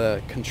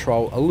the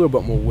control a little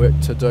bit more work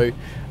to do.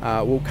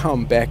 We'll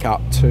come back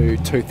up to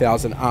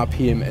 2000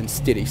 RPM in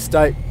steady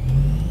state.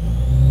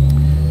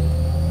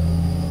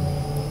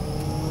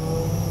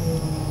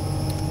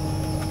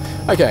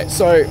 Okay,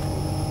 so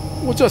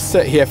we'll just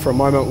sit here for a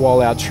moment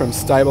while our trims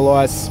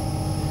stabilize,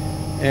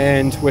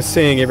 and we're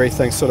seeing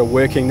everything sort of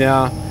working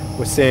now.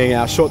 We're seeing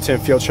our short-term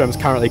fuel trims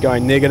currently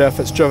going negative.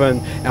 It's driven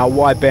our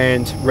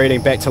wideband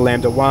reading back to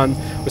lambda 1.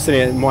 We're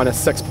sitting at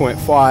minus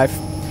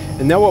 6.5.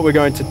 And now what we're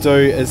going to do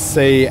is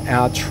see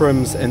our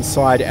trims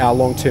inside our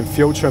long-term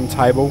fuel trim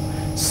table.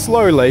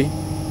 Slowly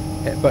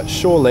but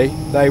surely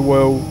they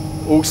will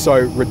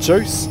also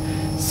reduce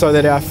so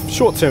that our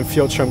short-term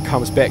fuel trim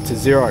comes back to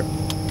zero.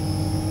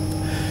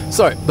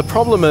 So the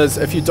problem is,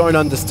 if you don't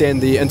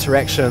understand the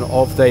interaction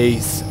of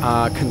these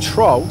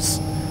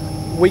controls,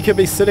 we could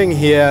be sitting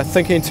here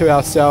thinking to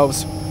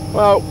ourselves,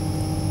 well,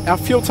 our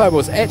fuel table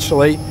is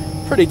actually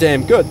pretty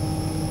damn good.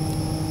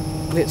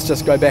 Let's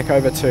just go back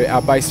over to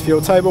our base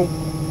fuel table.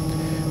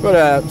 We've got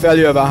a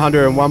value of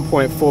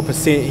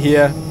 101.4%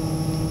 here.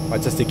 I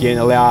just again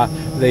allow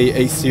the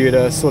ECU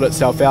to sort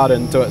itself out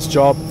and do its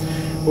job.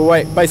 Well,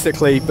 wait,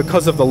 basically,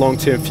 because of the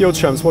long-term fuel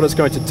trims, what it's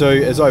going to do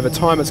is over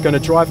time it's going to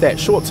drive that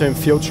short-term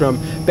fuel trim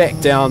back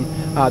down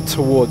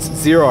towards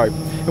zero.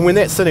 And when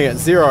that's sitting at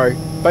zero,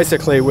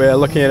 basically we're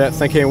looking at it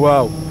thinking,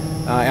 well,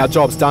 our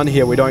job's done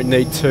here. We don't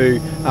need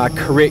to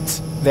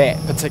correct that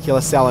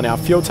particular cell in our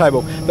fuel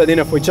table. But then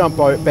if we jump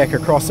back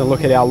across and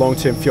look at our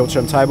long-term fuel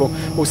trim table,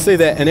 we'll see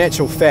that in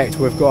actual fact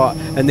we've got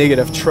a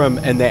negative trim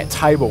in that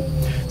table.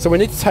 So we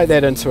need to take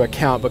that into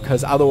account,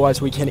 because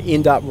otherwise we can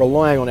end up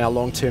relying on our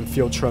long-term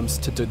fuel trims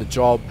to do the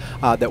job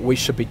that we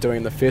should be doing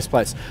in the first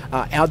place.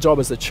 Our job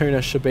as a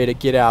tuner should be to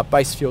get our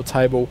base fuel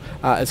table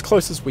as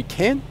close as we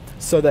can,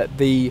 so that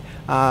the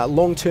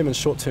long-term and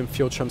short-term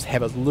fuel trims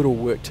have as little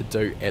work to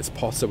do as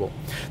possible.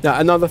 Now,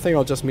 another thing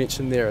I'll just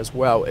mention there as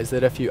well is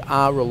that if you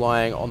are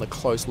relying on the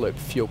closed-loop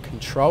fuel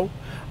control,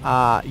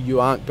 you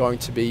aren't going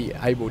to be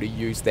able to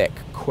use that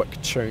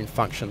quick tune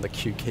function, the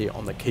Q key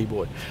on the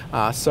keyboard.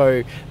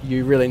 So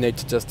you really need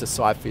to just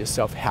decide for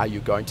yourself how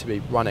you're going to be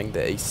running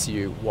the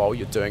ECU while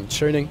you're doing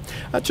tuning.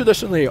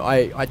 Traditionally,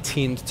 I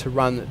tend to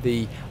run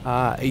the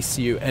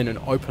ECU in an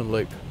open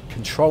loop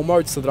control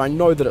mode, so that I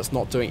know that it's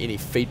not doing any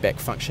feedback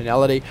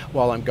functionality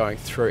while I'm going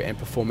through and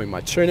performing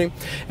my tuning.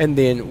 And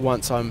then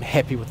once I'm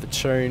happy with the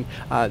tune,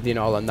 then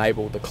I'll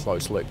enable the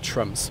closed loop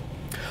trims.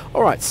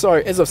 Alright, so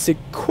as I've said,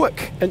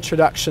 quick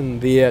introduction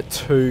there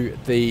to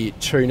the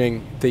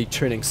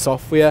tuning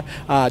software.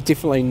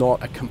 Definitely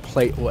not a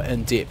complete or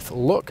in-depth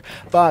look,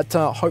 but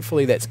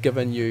hopefully that's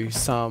given you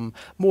some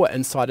more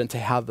insight into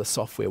how the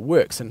software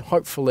works, and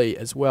hopefully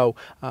as well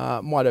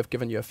might have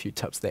given you a few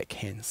tips that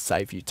can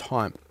save you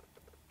time.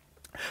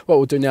 What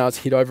we'll do now is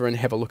head over and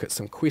have a look at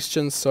some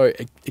questions. So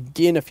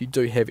again, if you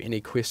do have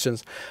any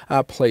questions,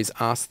 please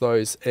ask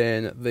those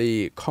in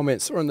the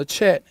comments or in the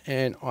chat,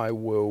 and I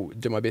will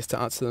do my best to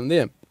answer them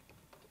there.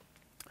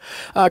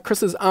 Chris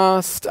has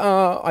asked,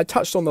 I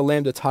touched on the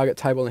Lambda target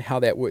table and how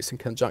that works in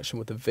conjunction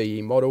with the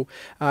VE model.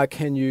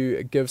 Can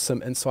you give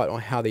some insight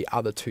on how the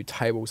other two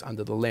tables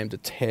under the Lambda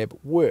tab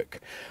work?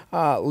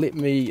 Let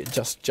me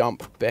just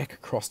jump back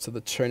across to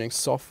the tuning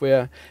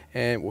software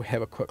and we'll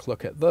have a quick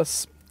look at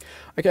this.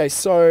 Okay,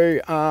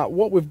 so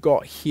what we've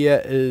got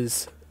here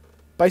is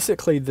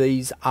basically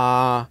these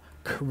are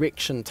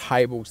correction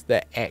tables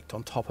that act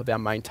on top of our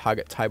main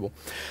target table.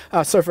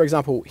 So for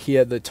example,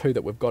 here the two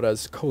that we've got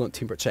is coolant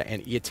temperature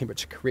and air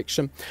temperature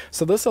correction.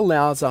 So this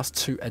allows us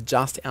to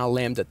adjust our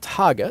Lambda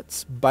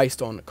targets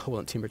based on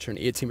coolant temperature and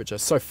air temperature.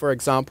 So for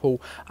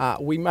example,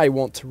 we may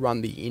want to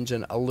run the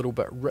engine a little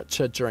bit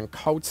richer during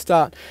cold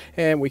start,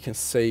 and we can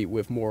see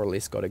we've more or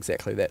less got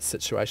exactly that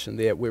situation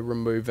there. We're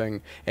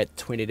removing at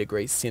 20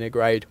 degrees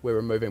centigrade, we're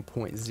removing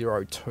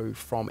 0.02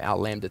 from our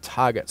Lambda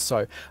target.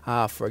 So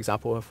for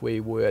example, if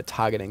we were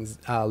targeting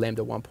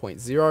Lambda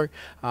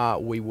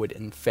 1.0, we would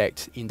in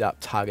fact end up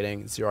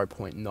targeting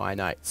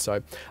 0.98.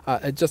 So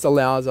it just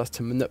allows us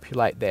to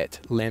manipulate that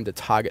Lambda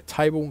target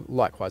table.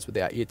 Likewise with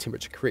our air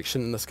temperature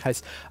correction, in this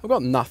case I've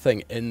got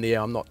nothing in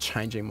there, I'm not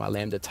changing my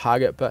Lambda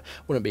target, but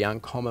wouldn't be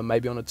uncommon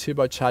maybe on a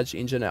turbocharged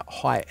engine at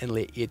high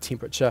inlet air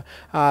temperature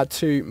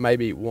to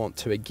maybe want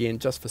to, again,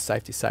 just for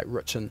safety's sake,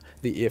 richen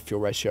the air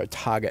fuel ratio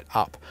target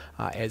up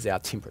as our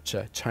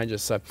temperature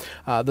changes. So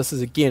this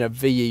is again a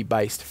VE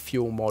based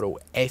fuel model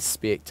aspect.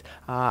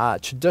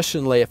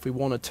 Traditionally, if we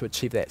wanted to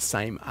achieve that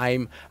same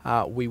aim,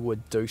 we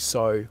would do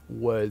so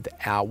with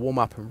our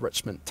warm-up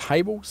enrichment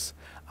tables,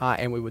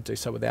 and we would do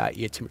so with our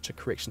air temperature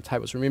correction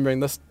tables. Remembering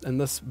this, in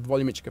this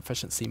volumetric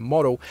efficiency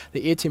model,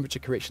 the air temperature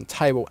correction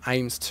table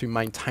aims to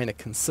maintain a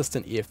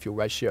consistent air fuel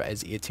ratio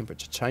as air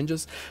temperature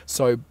changes.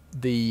 So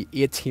the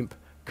air temp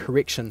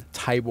correction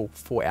table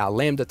for our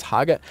Lambda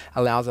target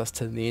allows us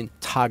to then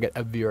target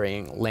a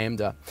varying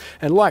Lambda.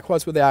 And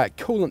likewise with our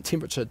coolant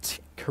temperature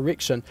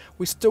correction,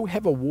 we still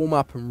have a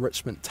warm-up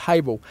enrichment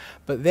table,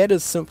 but that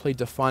is simply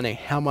defining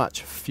how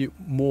much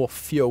more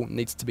fuel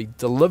needs to be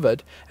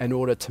delivered in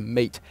order to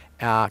meet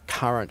our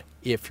current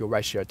air fuel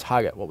ratio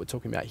target. What we're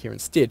talking about here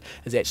instead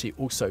is actually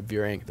also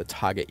varying the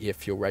target air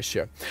fuel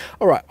ratio.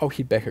 Alright, I'll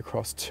head back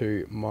across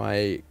to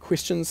my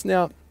questions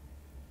now.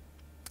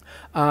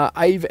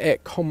 Ave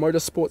at Com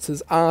Motorsports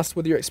has asked,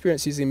 with your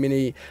experience using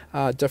many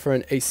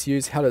different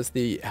ECUs, how does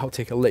the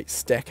Haltech Elite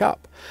stack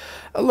up?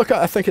 Look,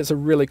 I think it's a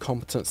really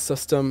competent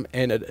system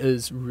and it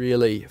is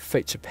really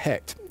feature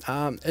packed.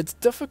 It's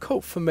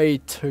difficult for me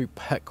to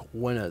pick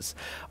winners.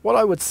 What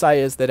I would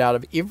say is that out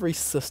of every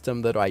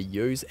system that I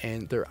use,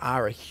 and there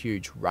are a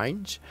huge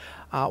range,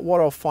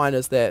 what I'll find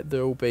is that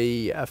there will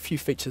be a few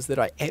features that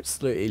I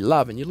absolutely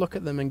love, and you look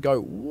at them and go,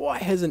 why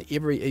hasn't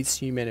every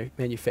ECU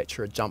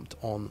manufacturer jumped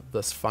on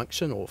this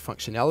function or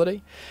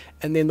functionality?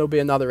 And then there'll be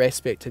another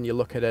aspect and you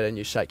look at it and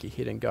you shake your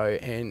head and go,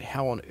 and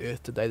how on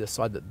earth did they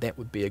decide that that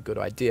would be a good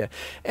idea?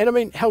 And I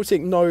mean,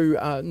 Haltech,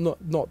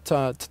 not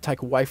to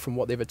take away from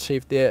what they've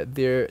achieved there,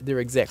 they're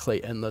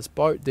exactly in this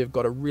boat. They've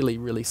got a really,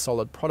 really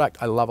solid product.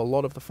 I love a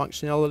lot of the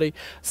functionality.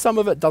 Some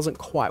of it doesn't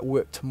quite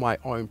work to my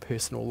own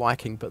personal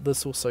liking, but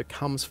this also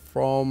comes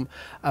from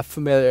a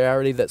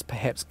familiarity that's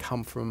perhaps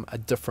come from a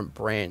different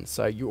brand.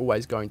 So you're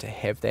always going to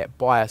have that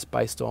bias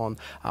based on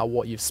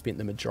what you've spent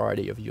the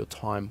majority of your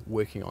time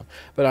working on.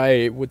 But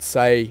I would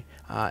say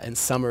in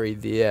summary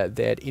there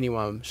that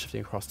anyone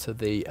shifting across to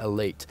the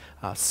Elite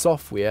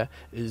software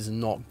is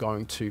not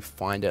going to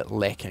find it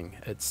lacking.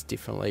 It's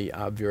definitely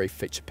very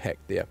feature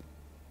packed there.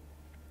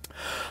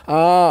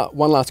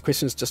 One last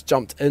question has just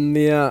jumped in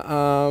there.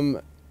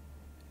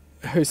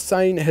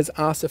 Hussein has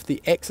asked, if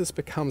the axis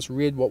becomes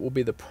red, what will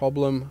be the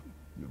problem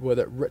with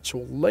it, rich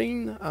or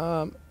lean?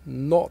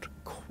 Not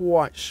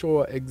quite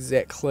sure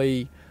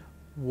exactly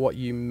what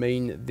you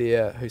mean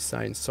there,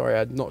 Hussein. Sorry,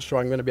 I'm not sure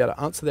I'm going to be able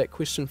to answer that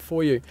question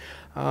for you.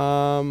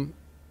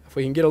 If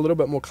we can get a little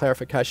bit more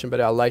clarification,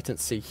 but our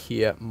latency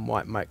here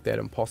might make that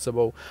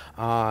impossible.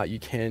 You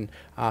can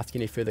ask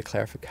any further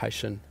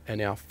clarification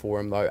in our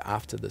forum though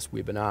after this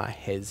webinar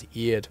has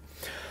aired.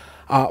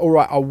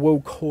 Alright, I will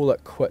call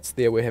it quits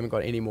there. We haven't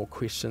got any more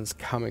questions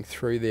coming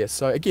through there.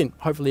 So again,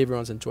 hopefully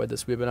everyone's enjoyed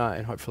this webinar,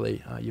 and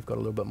hopefully you've got a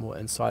little bit more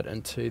insight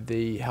into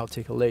the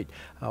Haltech Elite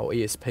or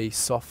ESP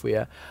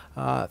software.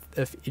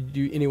 If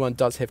anyone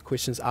does have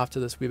questions after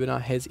this webinar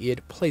has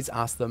aired, please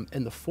ask them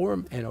in the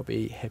forum and I'll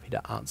be happy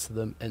to answer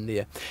them in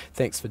there.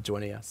 Thanks for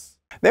joining us.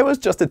 That was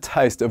just a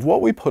taste of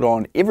what we put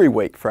on every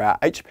week for our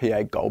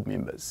HPA Gold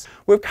members.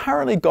 We've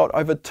currently got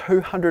over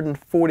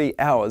 240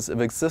 hours of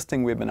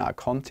existing webinar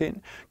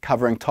content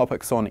covering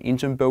topics on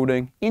engine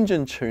building,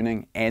 engine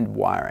tuning and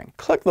wiring.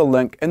 Click the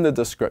link in the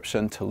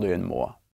description to learn more.